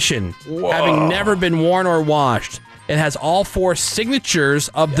condition, having never been worn or washed. It has all 4 signatures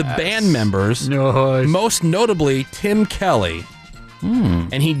of the band members, Nice. most notably Tim Kelly.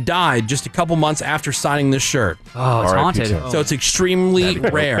 And he died just a couple months after signing this shirt. Oh, it's R.I.P. haunted. Tim. So it's extremely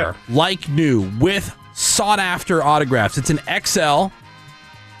rare, like new, with sought-after autographs. It's an XL,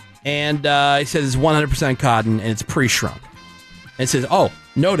 and it says it's 100% cotton, and it's pre-shrunk. And it says,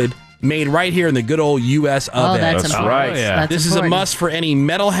 noted, made right here in the good old U.S. of Oh, A. that's That's important. right. Yeah. That's This is a important. must for any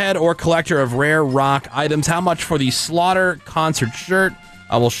metalhead or collector of rare rock items. How much for the Slaughter concert shirt?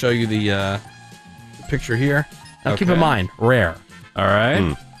 I will show you the picture here. Now keep in mind, rare. All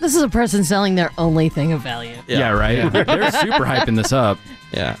right. This is a person selling their only thing of value. Yeah, right. They're super hyping this up.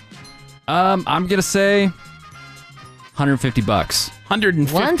 Yeah. I'm gonna say $150.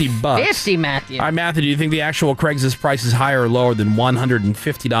 $150 bucks. 50, Matthew. All right, Matthew, do you think the actual Craigslist price is higher or lower than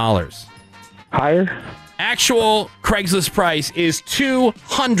 $150? Higher. Actual Craigslist price is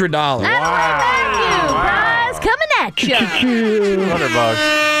 $200. Matthew, prize coming at you. $100.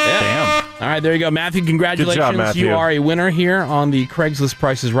 Damn. All right, there you go. Matthew, congratulations. Good job, Matthew. You are a winner here on the Craigslist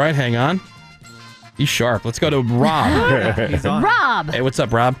Price is Right. Hang on. He's sharp. Let's go to Rob. He's on. Rob. Hey, what's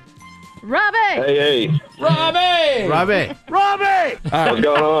up, Rob? Robbie. Hey. Robbie! Robbie. What's going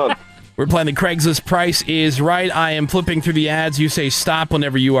on? We're playing the Craigslist Price is Right. I am flipping through the ads. You say stop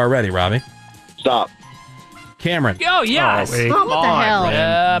whenever you are ready, Robbie. Stop. Cameron. Oh, yes. Oh, what the hell?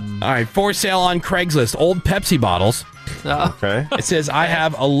 Yep. All right, for sale on Craigslist. Old Pepsi bottles. Okay. It says, I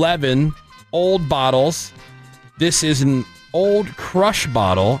have 11 old bottles. This is an old Crush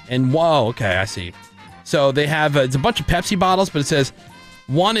bottle. And whoa, okay, I see. So they have, it's a bunch of Pepsi bottles, but it says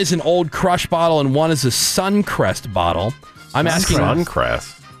one is an old Crush bottle and one is a Suncrest bottle. I'm asking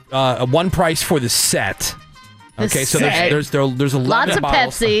Suncrest. one price for the set. The Okay, so set. there's 11 Lots of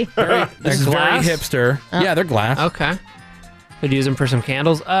bottles. Pepsi. This is very glass? hipster. Yeah, they're glass. Okay. Could use them for some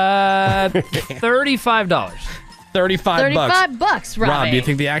candles. $35. 35 bucks. $35, Robbie. Rob, do you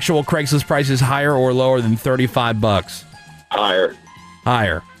think the actual Craigslist price is higher or lower than 35 bucks? Higher.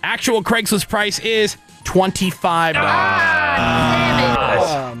 Higher. Actual Craigslist price is $25.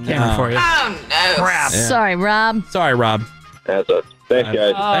 Cameron for you. Oh, no. Crap. Yeah. Sorry, Rob. Sorry, Rob. That's it. Thanks,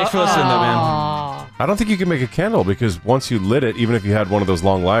 guys. Thanks for listening, though, man. I don't think you can make a candle because once you lit it, even if you had one of those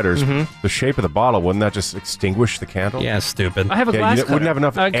long lighters, the shape of the bottle, wouldn't that just extinguish the candle? Yeah, stupid. I have a glass you wouldn't have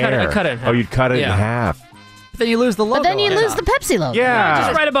enough I air. cut it in half. Oh, you'd cut it Yeah. in half. But then you lose the logo. But then you lose the Pepsi logo. Yeah.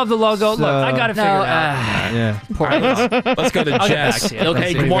 Just right above the logo. Look, I got it figured out. Yeah. All right, let's go to I'll get back Jess. to you.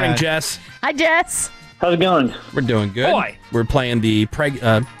 Hey, good morning, Jess. Hi, Jess. How's it going? We're doing good. Boy. We're playing the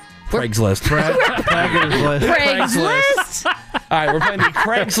Craigslist. Craigslist. All right, we're playing the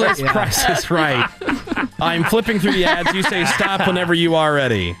Craigslist Price is Right. I'm flipping through the ads. You say stop whenever you are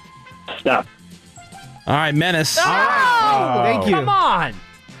ready. Stop. All right, Menace. Thank you. Come on.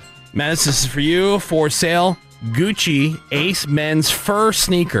 Menace, this is for you. For sale, Gucci Ace Men's Fur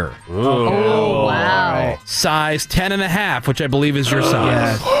Sneaker. Oh, wow. Size 10.5, which I believe is your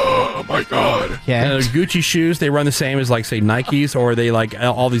size. Oh, my God. Yeah. Gucci shoes, they run the same as, like, say, Nikes, or they, like,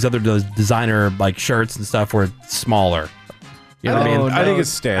 all these other designer, like, shirts and stuff where it's smaller. You know what I mean? I think it's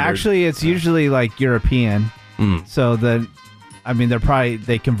standard. Actually, it's usually like European. So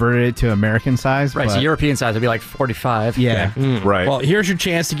they converted it to American size. Right, but so European size would be like 45. Yeah. Right. Well, here's your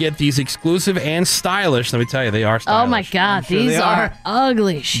chance to get these exclusive and stylish. Let me tell you, they are stylish. Oh, my God. sure These they are are.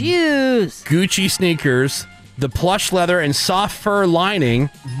 ugly shoes. Gucci sneakers. The plush leather and soft fur lining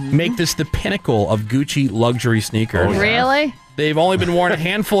make this the pinnacle of Gucci luxury sneakers. Really? They've only been worn a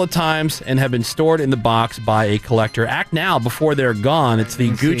handful of times and have been stored in the box by a collector. Act now before they're gone. It's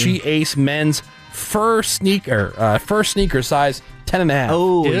the Gucci Ace men's fur sneaker size 10.5.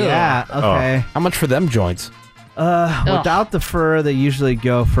 Oh, yeah. Okay. How much for them joints? Without the fur, they usually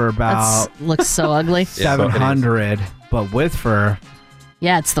go for about looks so ugly. 700, but with fur,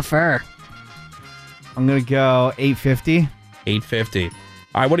 Yeah, it's the fur. I'm gonna go 850. 850.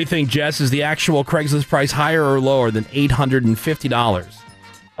 All right, what do you think, Jess? Is the actual Craigslist price higher or lower than $850?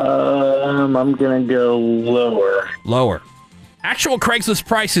 I'm gonna go lower. Lower. Actual Craigslist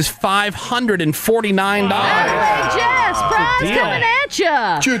price is $549. Hey, Jess, prize coming at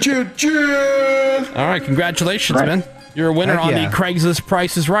ya. Choo. All right, congratulations, man. You're a winner Heck on yeah. the Craigslist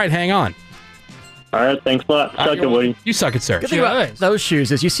Price is Right. Hang on. All right, thanks a lot. Suck it, Woody. You suck it, sir. Good thing about those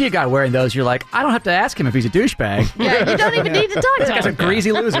shoes is you see a guy wearing those, you're like, I don't have to ask him if he's a douchebag. Yeah, you don't even need to talk This to guy's a him.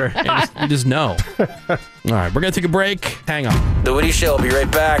 greasy loser. You just know. All right, we're going to take a break. Hang on. The Woody Show will be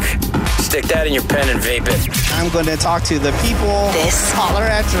right back. Stick that in your pen and vape it. I'm going to talk to the people. This Holler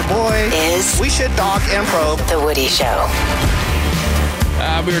at your boy. is We should talk and probe. The Woody Show.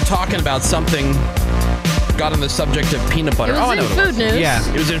 We were talking about something. Got on the subject of peanut butter. It was I know in what it food was. news. Yeah.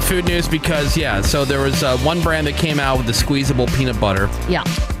 It was in food news because, so there was one brand that came out with the squeezable peanut butter. Yeah.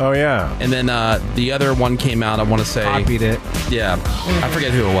 Oh, yeah. And then the other one came out, I want to say. Copied it. Yeah. I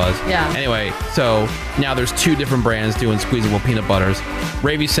forget who it was. Yeah. Anyway, so now there's two different brands doing squeezable peanut butters.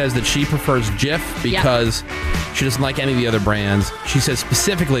 Ravi says that she prefers Jif because she doesn't like any of the other brands. She says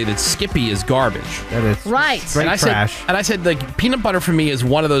specifically that Skippy is garbage. That is Right. straight And trash. I said, like, peanut butter for me is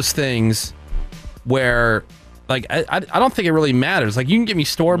one of those things where, like, I don't think it really matters. Like, you can give me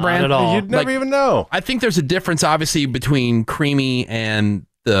store brand. at all. You'd never even know. I think there's a difference, obviously, between creamy and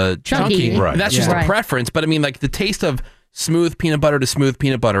the chunky. Chunky. Right. That's just Yeah. a preference. But I mean, like, the taste of smooth peanut butter to smooth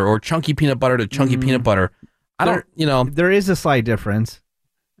peanut butter or chunky peanut butter to chunky peanut butter. I don't, There is a slight difference.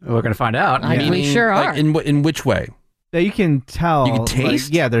 We're going to find out. I mean, we sure like, are. in which way? That you can tell. You can like,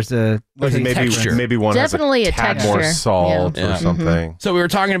 taste? yeah, there's a Like There's a maybe texture. one Definitely has a a tad more texture. salt Yeah. or something. So we were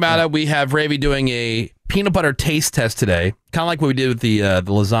talking about it. We have Ravi doing a peanut butter taste test today, kind of like what we did with the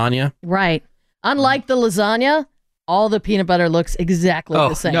lasagna. Right. Unlike the lasagna, all the peanut butter looks exactly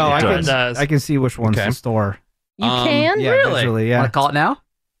the same. No, It does. I can see which one's Okay. the store. You can? Yeah, Really? visually, yeah. Want to call it now?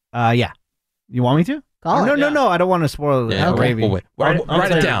 Yeah. You want me to? Call no, it. no. I don't want to spoil the Yeah, gravy. wait. Write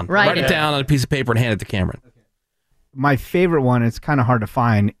it down. Write Write it it down on a piece of paper and hand it to Cameron. My favorite one, it's kind of hard to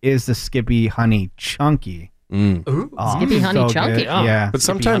find, is the Skippy Honey Chunky. Mm. Oh, Skippy Honey so Chunky. good. Oh. Yeah. But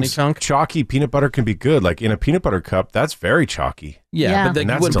Skippy sometimes honey chunk? chalky peanut butter can be good. Like in a peanut butter cup, that's very chalky. Yeah. But then And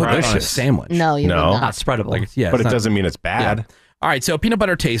you that's wouldn't put that on a delicious. sandwich. No, you No. would Not not. spreadable. Like, yeah, But it's it not- doesn't mean it's bad. Yeah. All right, so peanut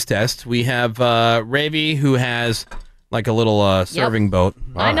butter taste test. We have Ravi, who has like a little serving boat.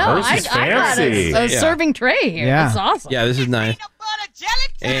 I know. Hers I is got fancy. a Yeah. serving tray here. Yeah. That's awesome. Yeah, this is nice.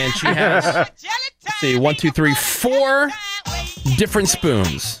 And she has, let's see, 1, 2, 3, 4 different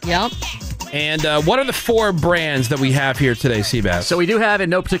spoons. Yep. And what are the 4 brands that we have here today, Seabass? So we do have, in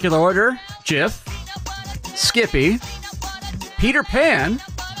no particular order, Jif, Skippy, Peter Pan,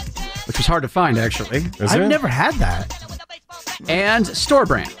 which was hard to find, actually, Is I've it? never had that. and store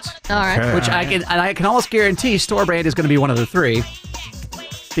brand, All right. Okay. which I can almost guarantee store brand is going to be one of the 3.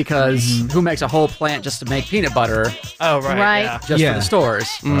 Because who makes a whole plant just to make peanut butter Oh, right. Right. Yeah. just Yeah. for the stores?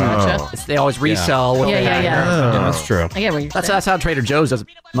 Gotcha. It's, they always resell what Yeah, they yeah, have. yeah. Yeah, that's true. I get what you're saying. That's how Trader Joe's does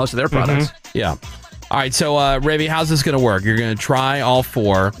most of their products. Yeah. All right, so Ravi, how's this going to work? You're going to try all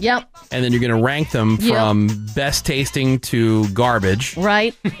 4, Yep. and then you're going to rank them Yep. from best tasting to garbage.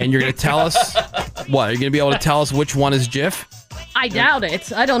 Right. And you're going to tell us what? Are you going to be able to tell us which one is Jif? I doubt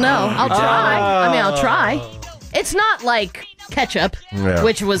it. I don't know. I'll try. I mean, I'll try. It's not like ketchup, Yeah.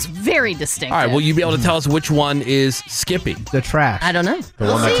 which was very distinctive. All right, will you be able to tell us which one is Skippy? The trash. I don't know. The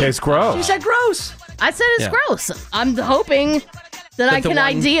one that tastes gross. You said gross. I said it's Yeah. gross. I'm hoping that I the can one-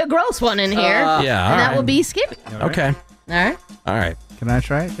 ID a gross one in here. Yeah, all and that right. will be Skippy. Okay. All right. All right. Can I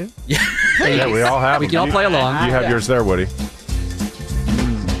try it too? Yeah, we all have We them. can all play along. You have yours there, Woody.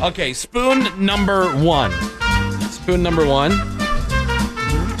 Okay, spoon number 1. Spoon number 1.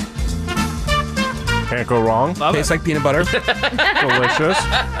 Can't go wrong. Tastes like peanut butter. Delicious.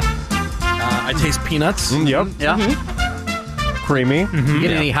 I taste peanuts. Yep. Yeah. Creamy. You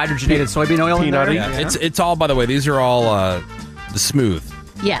get any hydrogenated soybean oil in there? Peanutty. Yeah, it's all, by the way, these are all the smooth.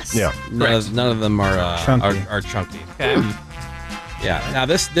 Yes. Yeah. None of them are Chunky. are chunky. Okay. Yeah. Now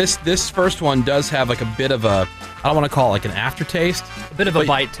this first one does have like a bit of a I don't want to call it like an aftertaste. A bit of a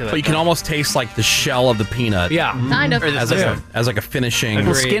bite to it. But you can almost taste like the shell of the peanut. Yeah. Kind of. As like a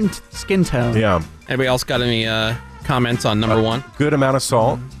finishing. Skin tone. Yeah. Anybody else got any comments on number one? Good amount of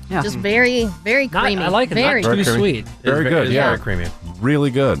salt. Yeah. Just very, very creamy. I like it. Very Not too creamy. sweet. Very good. It's Yeah. very creamy.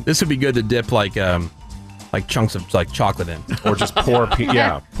 Really good. This would be good to dip like chunks of like chocolate in, or just pour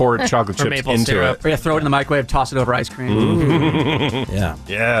pour chocolate Or chips maple into syrup. it. Or yeah, throw it in the microwave, toss it over ice cream. Ooh. Yeah.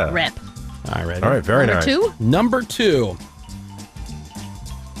 Yeah. Rip. All right, ready? All right, very nice. Two? Number 2. All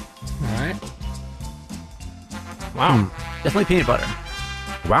right. Wow. Definitely peanut butter.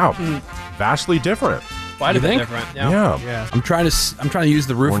 Wow. Vastly different. Quite You a bit think? different. Yeah. I'm trying to use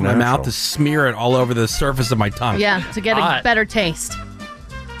the roof More of my natural. mouth to smear it all over the surface of my tongue. Yeah, to get a Hot. better taste.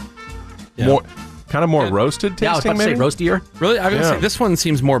 Yeah. More more roasted tasting. Yeah, I was about to say maybe? roastier. Really, I would Yeah. say this one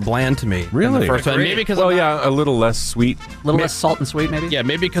seems more bland to me. Than Really? the first one. Agreed. Maybe because a little less sweet. A little less salt and sweet, maybe. yeah,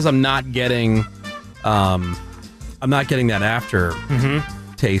 maybe because I'm not getting, I'm not getting that after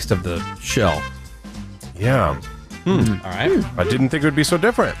taste of the shell. Yeah. All right. I didn't think it would be so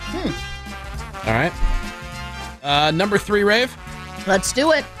different. All right. Number 3, Rave. Let's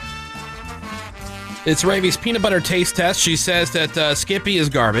do it. It's Ravi's peanut butter taste test. She says that Skippy is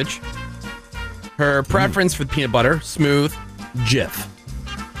garbage. Her preference for peanut butter, smooth, Jif.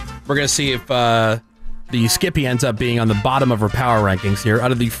 We're going to see if the Skippy ends up being on the bottom of her power rankings here.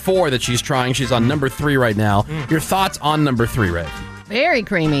 Out of the 4 that she's trying, she's on number 3 right now. Your thoughts on number 3, Rave? Very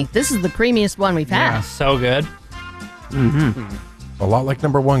creamy. This is the creamiest one we've had. So good. A lot like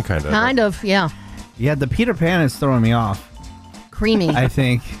number 1, kind of. Kind of, yeah. Yeah, the Peter Pan is throwing me off. Creamy. I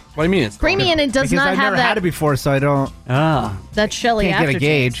think. What do you mean? It's Creamy, and it does because not I've have never had it that, before, so I don't that shelly can't get a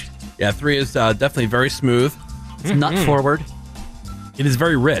aftertaste. gauge. Yeah, 3 is definitely very smooth. It's nut forward. It is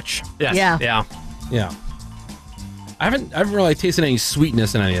very rich. Yes. Yeah. Yeah. Yeah. I haven't really tasted any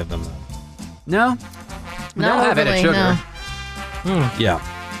sweetness in any of them, though. No. They Not all have added overly, sugar. no. Yeah.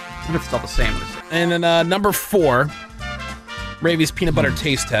 I wonder if it's all the same. And then number 4, Ravi's peanut butter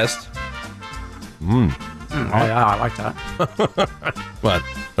taste test. Oh yeah, I like that. What?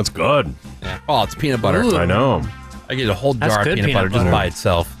 That's good. Yeah. Oh, it's peanut butter. Ooh. I know. I get a whole That's jar of good peanut butter peanut just butter. by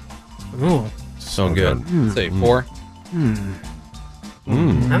itself. Ooh. So good. Say 4.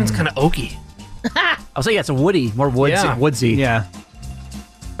 That one's kind of oaky. I'll say yeah, it's a woody, more woodsy. Yeah. Woodsy. Yeah.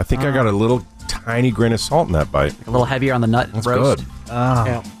 I think I got a little tiny grain of salt in that bite. A little heavier on the nut That's roast. good.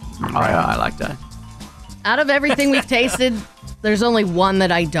 Yeah. Oh yeah, I like that. Out of everything we've tasted, there's only one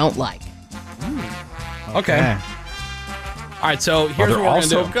that I don't like. Okay. All right, so here's They're what we're all going to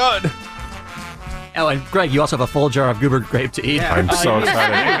so do. good. Oh, and Greg, you also have a full jar of goober grape to eat. I'm so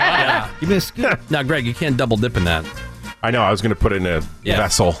excited. Yeah. Give me a scoop. Now, Greg, you can't double dip in that. I know. I was going to put it in a Yeah.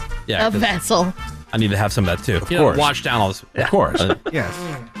 vessel. Yeah. A 'cause vessel. I need to have some of that, too. Of course. Wash down all this. Of course. Yes.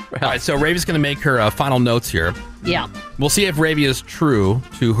 All right, so Ravi's going to make her final notes here. Yeah. We'll see if Ravi is true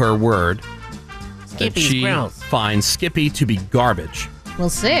to her word that Skippy's she gross. finds Skippy to be garbage. We'll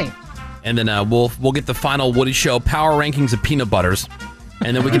see. And then we'll get the final Woody Show power rankings of peanut butters.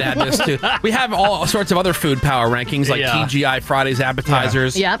 And then we can add this to... We have all sorts of other food power rankings, like Yeah. TGI Fridays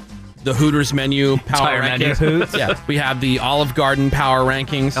appetizers. Yep. The Hooters menu power Entire menu. rankings. Yeah, we have the Olive Garden power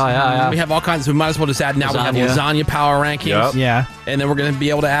rankings. Oh, yeah. We have all kinds. We might as well just add now. We have lasagna power rankings. Yep. Yeah. And then we're going to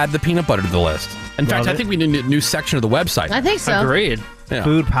be able to add the peanut butter to the list. In fact, Love I it. think we need a new section of the website. I think so. Agreed. Yeah.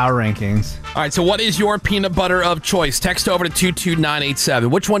 Food power rankings. All right, so what is your peanut butter of choice? Text over to 22987.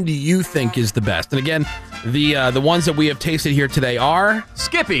 Which one do you think is the best? And again, the ones that we have tasted here today are...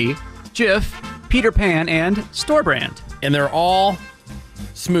 Skippy, Jif, Peter Pan, and Store Brand. And they're all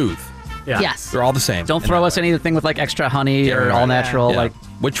smooth. Yeah. Yes. They're all the same. Don't throw us anything with like extra honey or right. all natural. Yeah. Like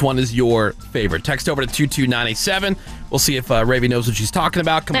Which one is your favorite? Text over to 22987. We'll see if Ravi knows what she's talking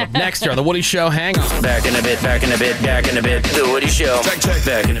about. Come up next here on The Woody Show. Hang on. Back in a bit, back in a bit, back in a bit. The Woody Show.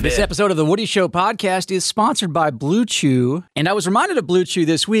 Back in a This bit. episode of the Woody Show podcast is sponsored by Blue Chew. And I was reminded of Blue Chew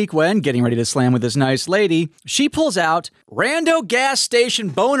this week when, getting ready to slam with this nice lady, she pulls out Rando gas station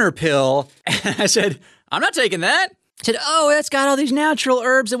boner pill. And I said, I'm not taking that. She said, oh, it's got all these natural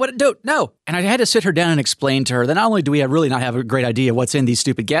herbs and what it do. No. And I had to sit her down and explain to her that not only do we really not have a great idea what's in these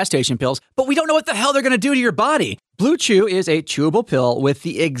stupid gas station pills, but we don't know what the hell they're going to do to your body. Blue Chew is a chewable pill with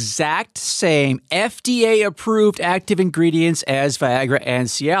the exact same FDA-approved active ingredients as Viagra and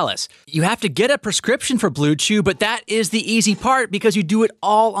Cialis. You have to get a prescription for Blue Chew, but that is the easy part because you do it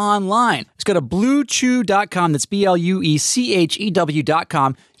all online. Just go to BlueChew.com. That's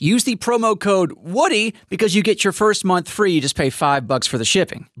BlueChew.com. Use the promo code Woody because you get your first month free. You just pay $5 for the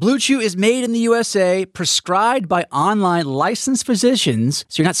shipping. Blue Chew is made in the USA, prescribed by online licensed physicians.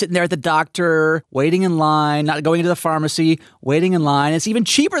 So you're not sitting there at the doctor, waiting in line, not going into the pharmacy, waiting in line. It's even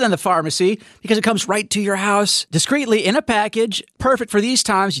cheaper than the pharmacy because it comes right to your house, discreetly in a package. Perfect for these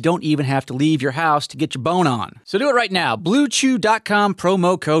times. You don't even have to leave your house to get your bone on. So do it right now. BlueChew.com,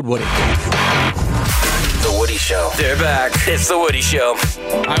 promo code Woody. The Woody Show. They're back. It's The Woody Show.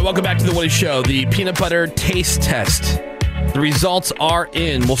 All right, welcome back to The Woody Show, the peanut butter taste test. The results are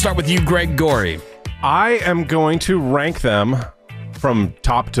in. We'll start with you, Greg Gorey. I am going to rank them from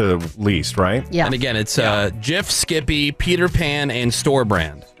top to least, right? Yeah. And again, it's Jif, Skippy, Peter Pan, and Store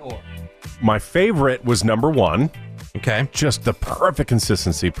Brand. My favorite was number 1. Okay. Just the perfect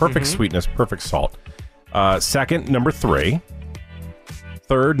consistency, perfect sweetness, perfect salt. Second, number 3.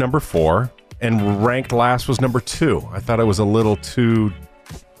 Third, number 4. And ranked last was number 2. I thought it was a little too,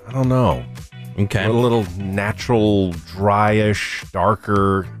 I don't know. Okay. A little natural, dryish,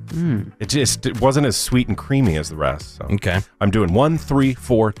 darker. It wasn't as sweet and creamy as the rest. So. Okay. I'm doing 1, 3,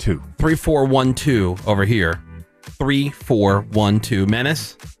 4, 2. 3, 4, 1, 2 over here. 3, 4, 1, 2.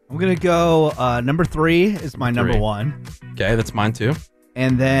 Menace? I'm going to go number 3 is my number 1. Okay, that's mine too.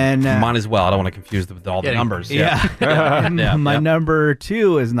 And then... mine as well. I don't want to confuse with all the numbers. Yeah. My number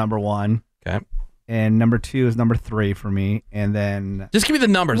 2 is number 1. Okay. And number 2 is number 3 for me. And then... Just give me the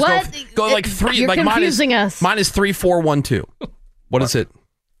numbers. What? Go like 3. You're like confusing us. Mine is 3, 4, 1, 2. What is it?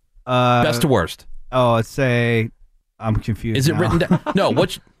 Best to worst. Oh, it's I'm confused. Is it now. written down? No,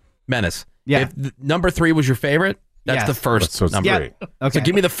 which Menace? Yeah. If number 3 was your favorite, that's Yes. the first So it's number. 3. Okay. So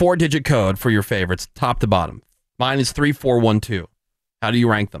give me the 4-digit code for your favorites, top to bottom. Mine is 3, 4, 1, 2. How do you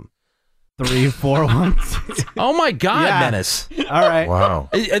rank them? 3, 4, 1, 2. Oh my God, Yeah. Menace! All right. Wow.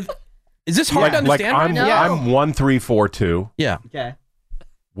 Is this hard to understand? Like right now? I'm 1, 3, 4, 2. Yeah. Okay.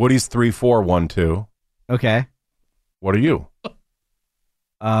 Woody's 3, 4, 1, 2. Okay. What are you?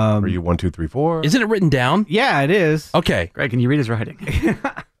 Are you 1, 2, 3, 4? Isn't it written down? Yeah, it is. Okay. Greg, can you read his writing?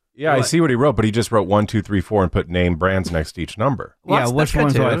 Yeah, I What? see what he wrote, but he just wrote 1, 2, 3, 4 and put name brands next to each number. Well, yeah, that's which good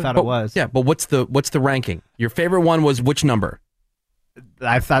one's what I too. thought it was. Yeah, but what's the ranking? Your favorite one was which number?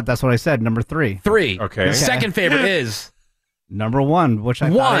 I thought that's what I said, number 3. 3. Okay. The second favorite is Number 1, which I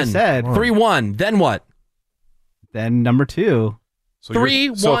thought 1. I said. 3, 1. Then what? Then number 2. So 3,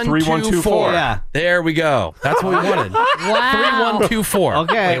 1, 2, 4. Yeah. There we go. That's what we wanted. Wow. 3, 1, 2, 4.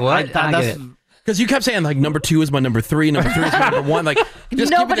 Okay. Wait, what? I thought I that's- get it. Because you kept saying like number 2 is my number 3, number 3 is my number 1. Like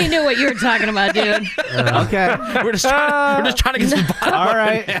just Nobody knew what you were talking about, dude. Okay. we're just trying to get some bottom. All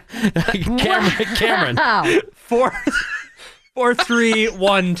right. Cameron. Wow. 4, 3,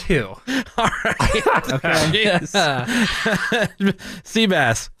 1, 2. All right. Okay.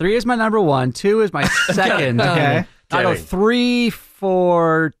 Seabass. 3 is my number 1. 2 is my second. Okay. I go Kidding. 3,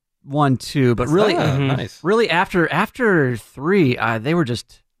 4, 1, 2. But really, Nice. really after 3, they were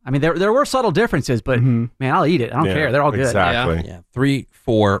just. I mean, there were subtle differences, but man, I'll eat it. I don't Yeah, care. They're all good. Exactly. Yeah. 3,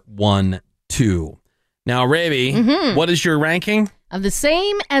 4, 1, 2. Now, Ravi, what is your ranking? I'm the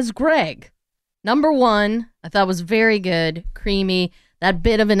same as Greg. Number 1, I thought was very good, creamy, that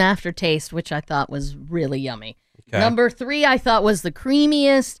bit of an aftertaste, which I thought was really yummy. Okay. Number 3, I thought was the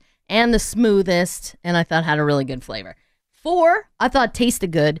creamiest and the smoothest, and I thought had a really good flavor. 4, I thought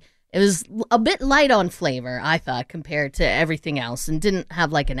tasted good. It was a bit light on flavor, I thought, compared to everything else, and didn't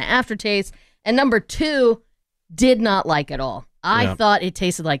have like an aftertaste. And number 2, did not like at all. I thought it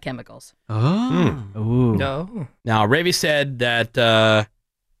tasted like chemicals. Oh. Ooh. No. Now, Ravi said that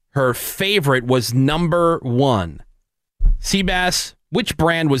her favorite was number 1. Seabass, which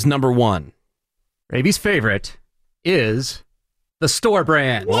brand was number 1? Ravi's favorite is the store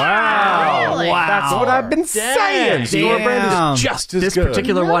brand. Wow. Really? That's what I've been saying. Store brand Damn. is just as This good.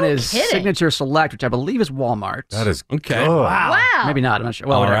 particular No one is kidding. Signature Select, which I believe is Walmart. That is Okay. good. Wow. Maybe not. I'm not sure.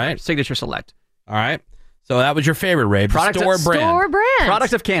 Well, All whatever. right. Signature Select. All right. So that was your favorite, Ray. The Product store of- brand. Store brand.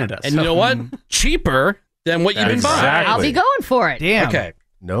 Product of Canada. And you know what? Cheaper than what you've been buying. Exactly. I'll be going for it. Damn. Okay.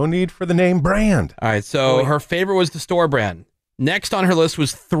 No need for the name brand. All right. So her favorite was the store brand. Next on her list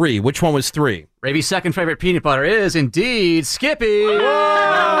was 3. Which one was 3? Ravi's second favorite peanut butter is indeed Skippy.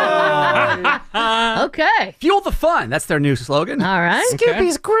 Okay. Fuel the fun. That's their new slogan. All right.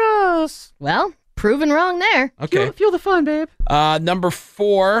 Skippy's gross. Well, proven wrong there. Okay. Fuel the fun, babe. Number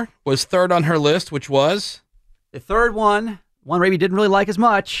 4 was third on her list, which was The third one Ravi didn't really like as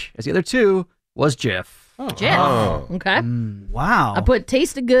much as the other 2, was Jif. Jif. Oh. Okay. Wow. I put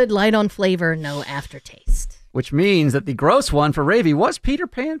tasted good, light on flavor, no aftertaste. Which means that the gross one for Ravi was Peter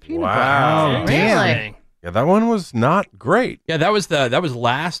Pan peanut Wow. butter. Damn. Really? Yeah, that one was not great. Yeah, that was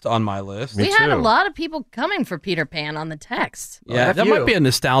last on my list. We had a lot of people coming for Peter Pan on the text. Yeah, that might be a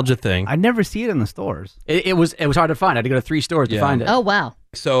nostalgia thing. I never see it in the stores. It was hard to find. I had to go to 3 stores to find it. Oh, wow.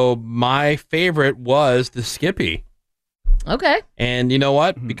 So my favorite was the Skippy. Okay. And you know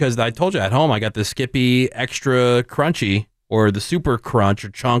what? Because I told you at home, I got the Skippy Extra Crunchy or the Super Crunch or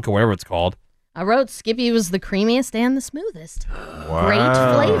Chunk or whatever it's called. I wrote Skippy was the creamiest and the smoothest. Wow.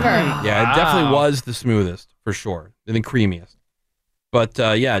 Great flavor. Yeah, it definitely was the smoothest for sure, and the creamiest. But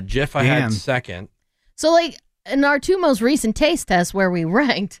yeah, Jif I had second. So, like, in our 2 most recent taste tests where we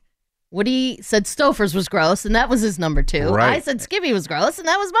ranked, Woody said Stouffer's was gross, and that was his number 2. Right. I said Skippy was gross, and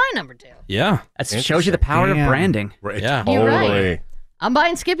that was my number 2. Yeah. That shows you the power of branding. Right. Yeah. You're Totally. right. I'm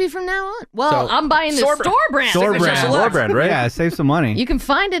buying Skippy from now on. Well, So- I'm buying the store brand. Store Store brand, right? Yeah, save some money. You can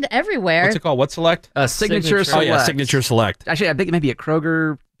find it everywhere. What's it called? What Select? Signature Oh Select. yeah, Signature Select. Actually, I think it may be a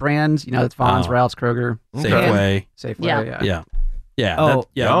Kroger brand. You know, it's Vons, Oh. Ralph's, Kroger. Safeway. Safeway, Yeah. Yeah. Yeah. Oh,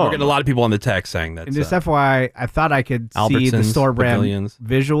 we're getting a lot of people on the text saying that. And just FYI, I thought I could see the Albertsons, store brand Pavilions,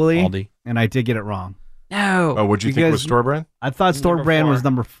 visually, Aldi. and I did get it wrong. No. Oh, what'd you think was store brand? I thought store Number brand 4. was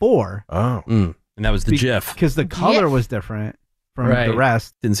number 4 Oh. And that was the Jif. because the color Jif. was different from Right. the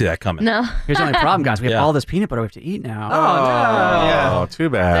rest. Didn't see that coming. No. Here's the only problem, guys. We have Yeah. all this peanut butter we have to eat now. Oh, too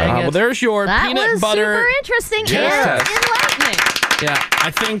bad. Dang it. Well, there's your That peanut was butter. super interesting Yes. and enlightening. Yeah,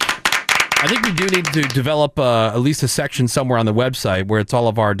 I think we do need to develop at least a section somewhere on the website where it's all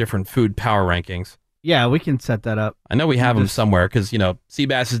of our different food power rankings. Yeah, we can set that up. I know we have them Just- somewhere because, you know,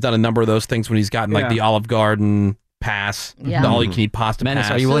 Seabass has done a number of those things when he's gotten like Yeah. the Olive Garden pass, Yeah. the all-you-can-eat pasta Menace,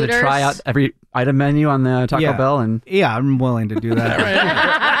 pass. are you willing to try out every item menu on the Taco Yeah. Bell? And Yeah, I'm willing to do that.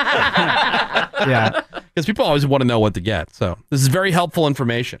 Yeah. Because people always want to know what to get. So this is very helpful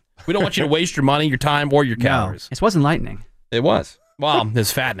information. We don't want you to waste your money, your time, or your calories. This was enlightening. It was. Well,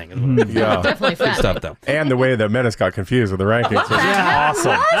 it's fattening. Is what it is. Yeah. Definitely Good fat. stuff, though. And the way that Menace got confused with the rankings was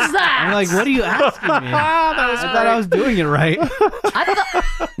awesome. What was that? I'm like, what are you asking me? I thought I was doing it right. I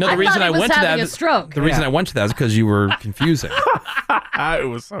thought, No, the reason thought he I was went to having that. a stroke. The reason I went to that is because you were confusing. It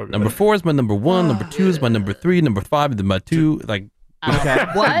was so good. Number 4 is my number 1. Number 2 is my number 3. Number 5 is my 2. Like,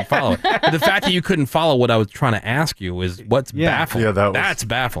 What? follow it. But the fact that you couldn't follow what I was trying to ask you is what's baffling. Yeah, that's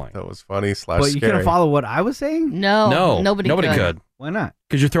baffling. That was funny / But you scary. couldn't follow what I was saying? No, nobody could. Why not?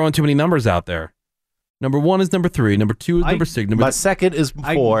 Because you're throwing too many numbers out there. Number 1 is number 3. Number 2 is number 6. Number My second is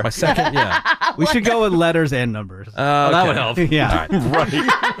 4. my second, yeah. We should go with letters and numbers. That would help. Yeah. All right.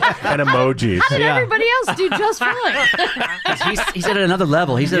 Right. And emojis. How did Yeah. everybody else do just fine? He's at another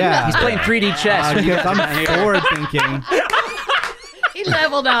level. He's Yeah. playing 3D chess. Because I'm forward thinking. He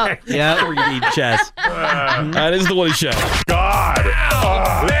leveled up. Yeah. 3D chess. That is the Woody Show. God.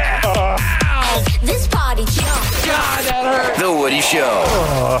 This party jump. God, that hurt. The Woody Show.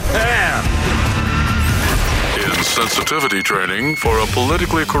 Insensitivity training for a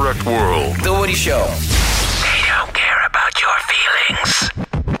politically correct world. The Woody Show. They don't care about your feelings.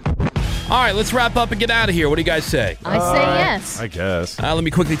 All right, let's wrap up and get out of here. What do you guys say? I say yes. I guess. Let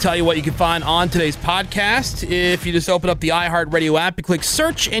me quickly tell you what you can find on today's podcast. If you just open up the iHeartRadio app, you click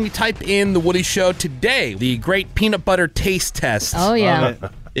search, and you type in The Woody Show today, the great peanut butter taste test. Oh, yeah.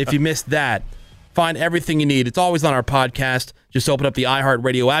 If you missed that, find everything you need. It's always on our podcast. Just open up the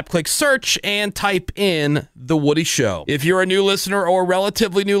iHeartRadio app, click search, and type in The Woody Show. If you're a new listener or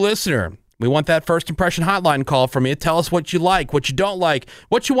relatively new listener, we want that first impression hotline call from you. Tell us what you like, what you don't like,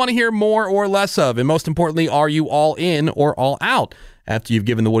 what you want to hear more or less of, and most importantly, are you all in or all out after you've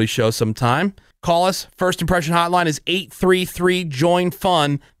given The Woody Show some time? Call us. First impression hotline is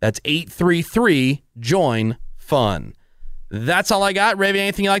 833-JOIN-FUN. That's 833-JOIN-FUN. That's all I got. Raven,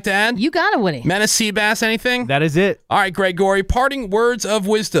 anything you'd like to add? You got it, Woody. Menace Seabass, anything? That is it. All right, Gregory, parting words of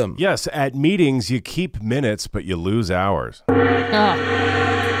wisdom. Yes, at meetings, you keep minutes, but you lose hours.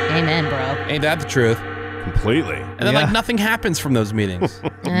 Amen, bro. Ain't that the truth? Completely. And then, like, nothing happens from those meetings.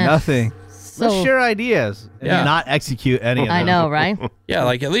 Nothing. So- Let's share ideas and Yeah. not execute any of them. I know, right? Yeah,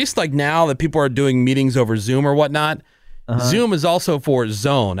 like, at least, like, now that people are doing meetings over Zoom or whatnot, Zoom is also for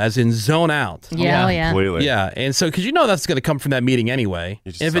zone, as in zone out. Yeah, oh, yeah. Completely. Yeah, and so, because you know that's going to come from that meeting anyway.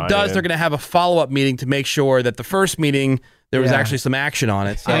 You just And if it sign does, in. they're going to have a follow-up meeting to make sure that the first meeting, there was Yeah. actually some action on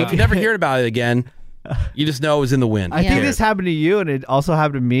it. So if you never hear about it again, you just know it was in the wind. I think this happened to you, and it also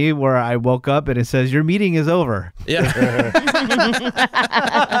happened to me, where I woke up and it says your meeting is over. Yeah.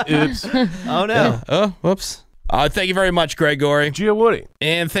 Oops. Oh no. Yeah. Oh, whoops. Thank you very much, Gregory. Gia Woody.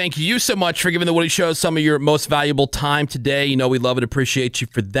 And thank you so much for giving The Woody Show some of your most valuable time today. You know we love and appreciate you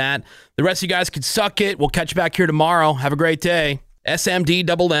for that. The rest of you guys can suck it. We'll catch you back here tomorrow. Have a great day. SMD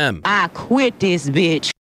double M. I quit this bitch.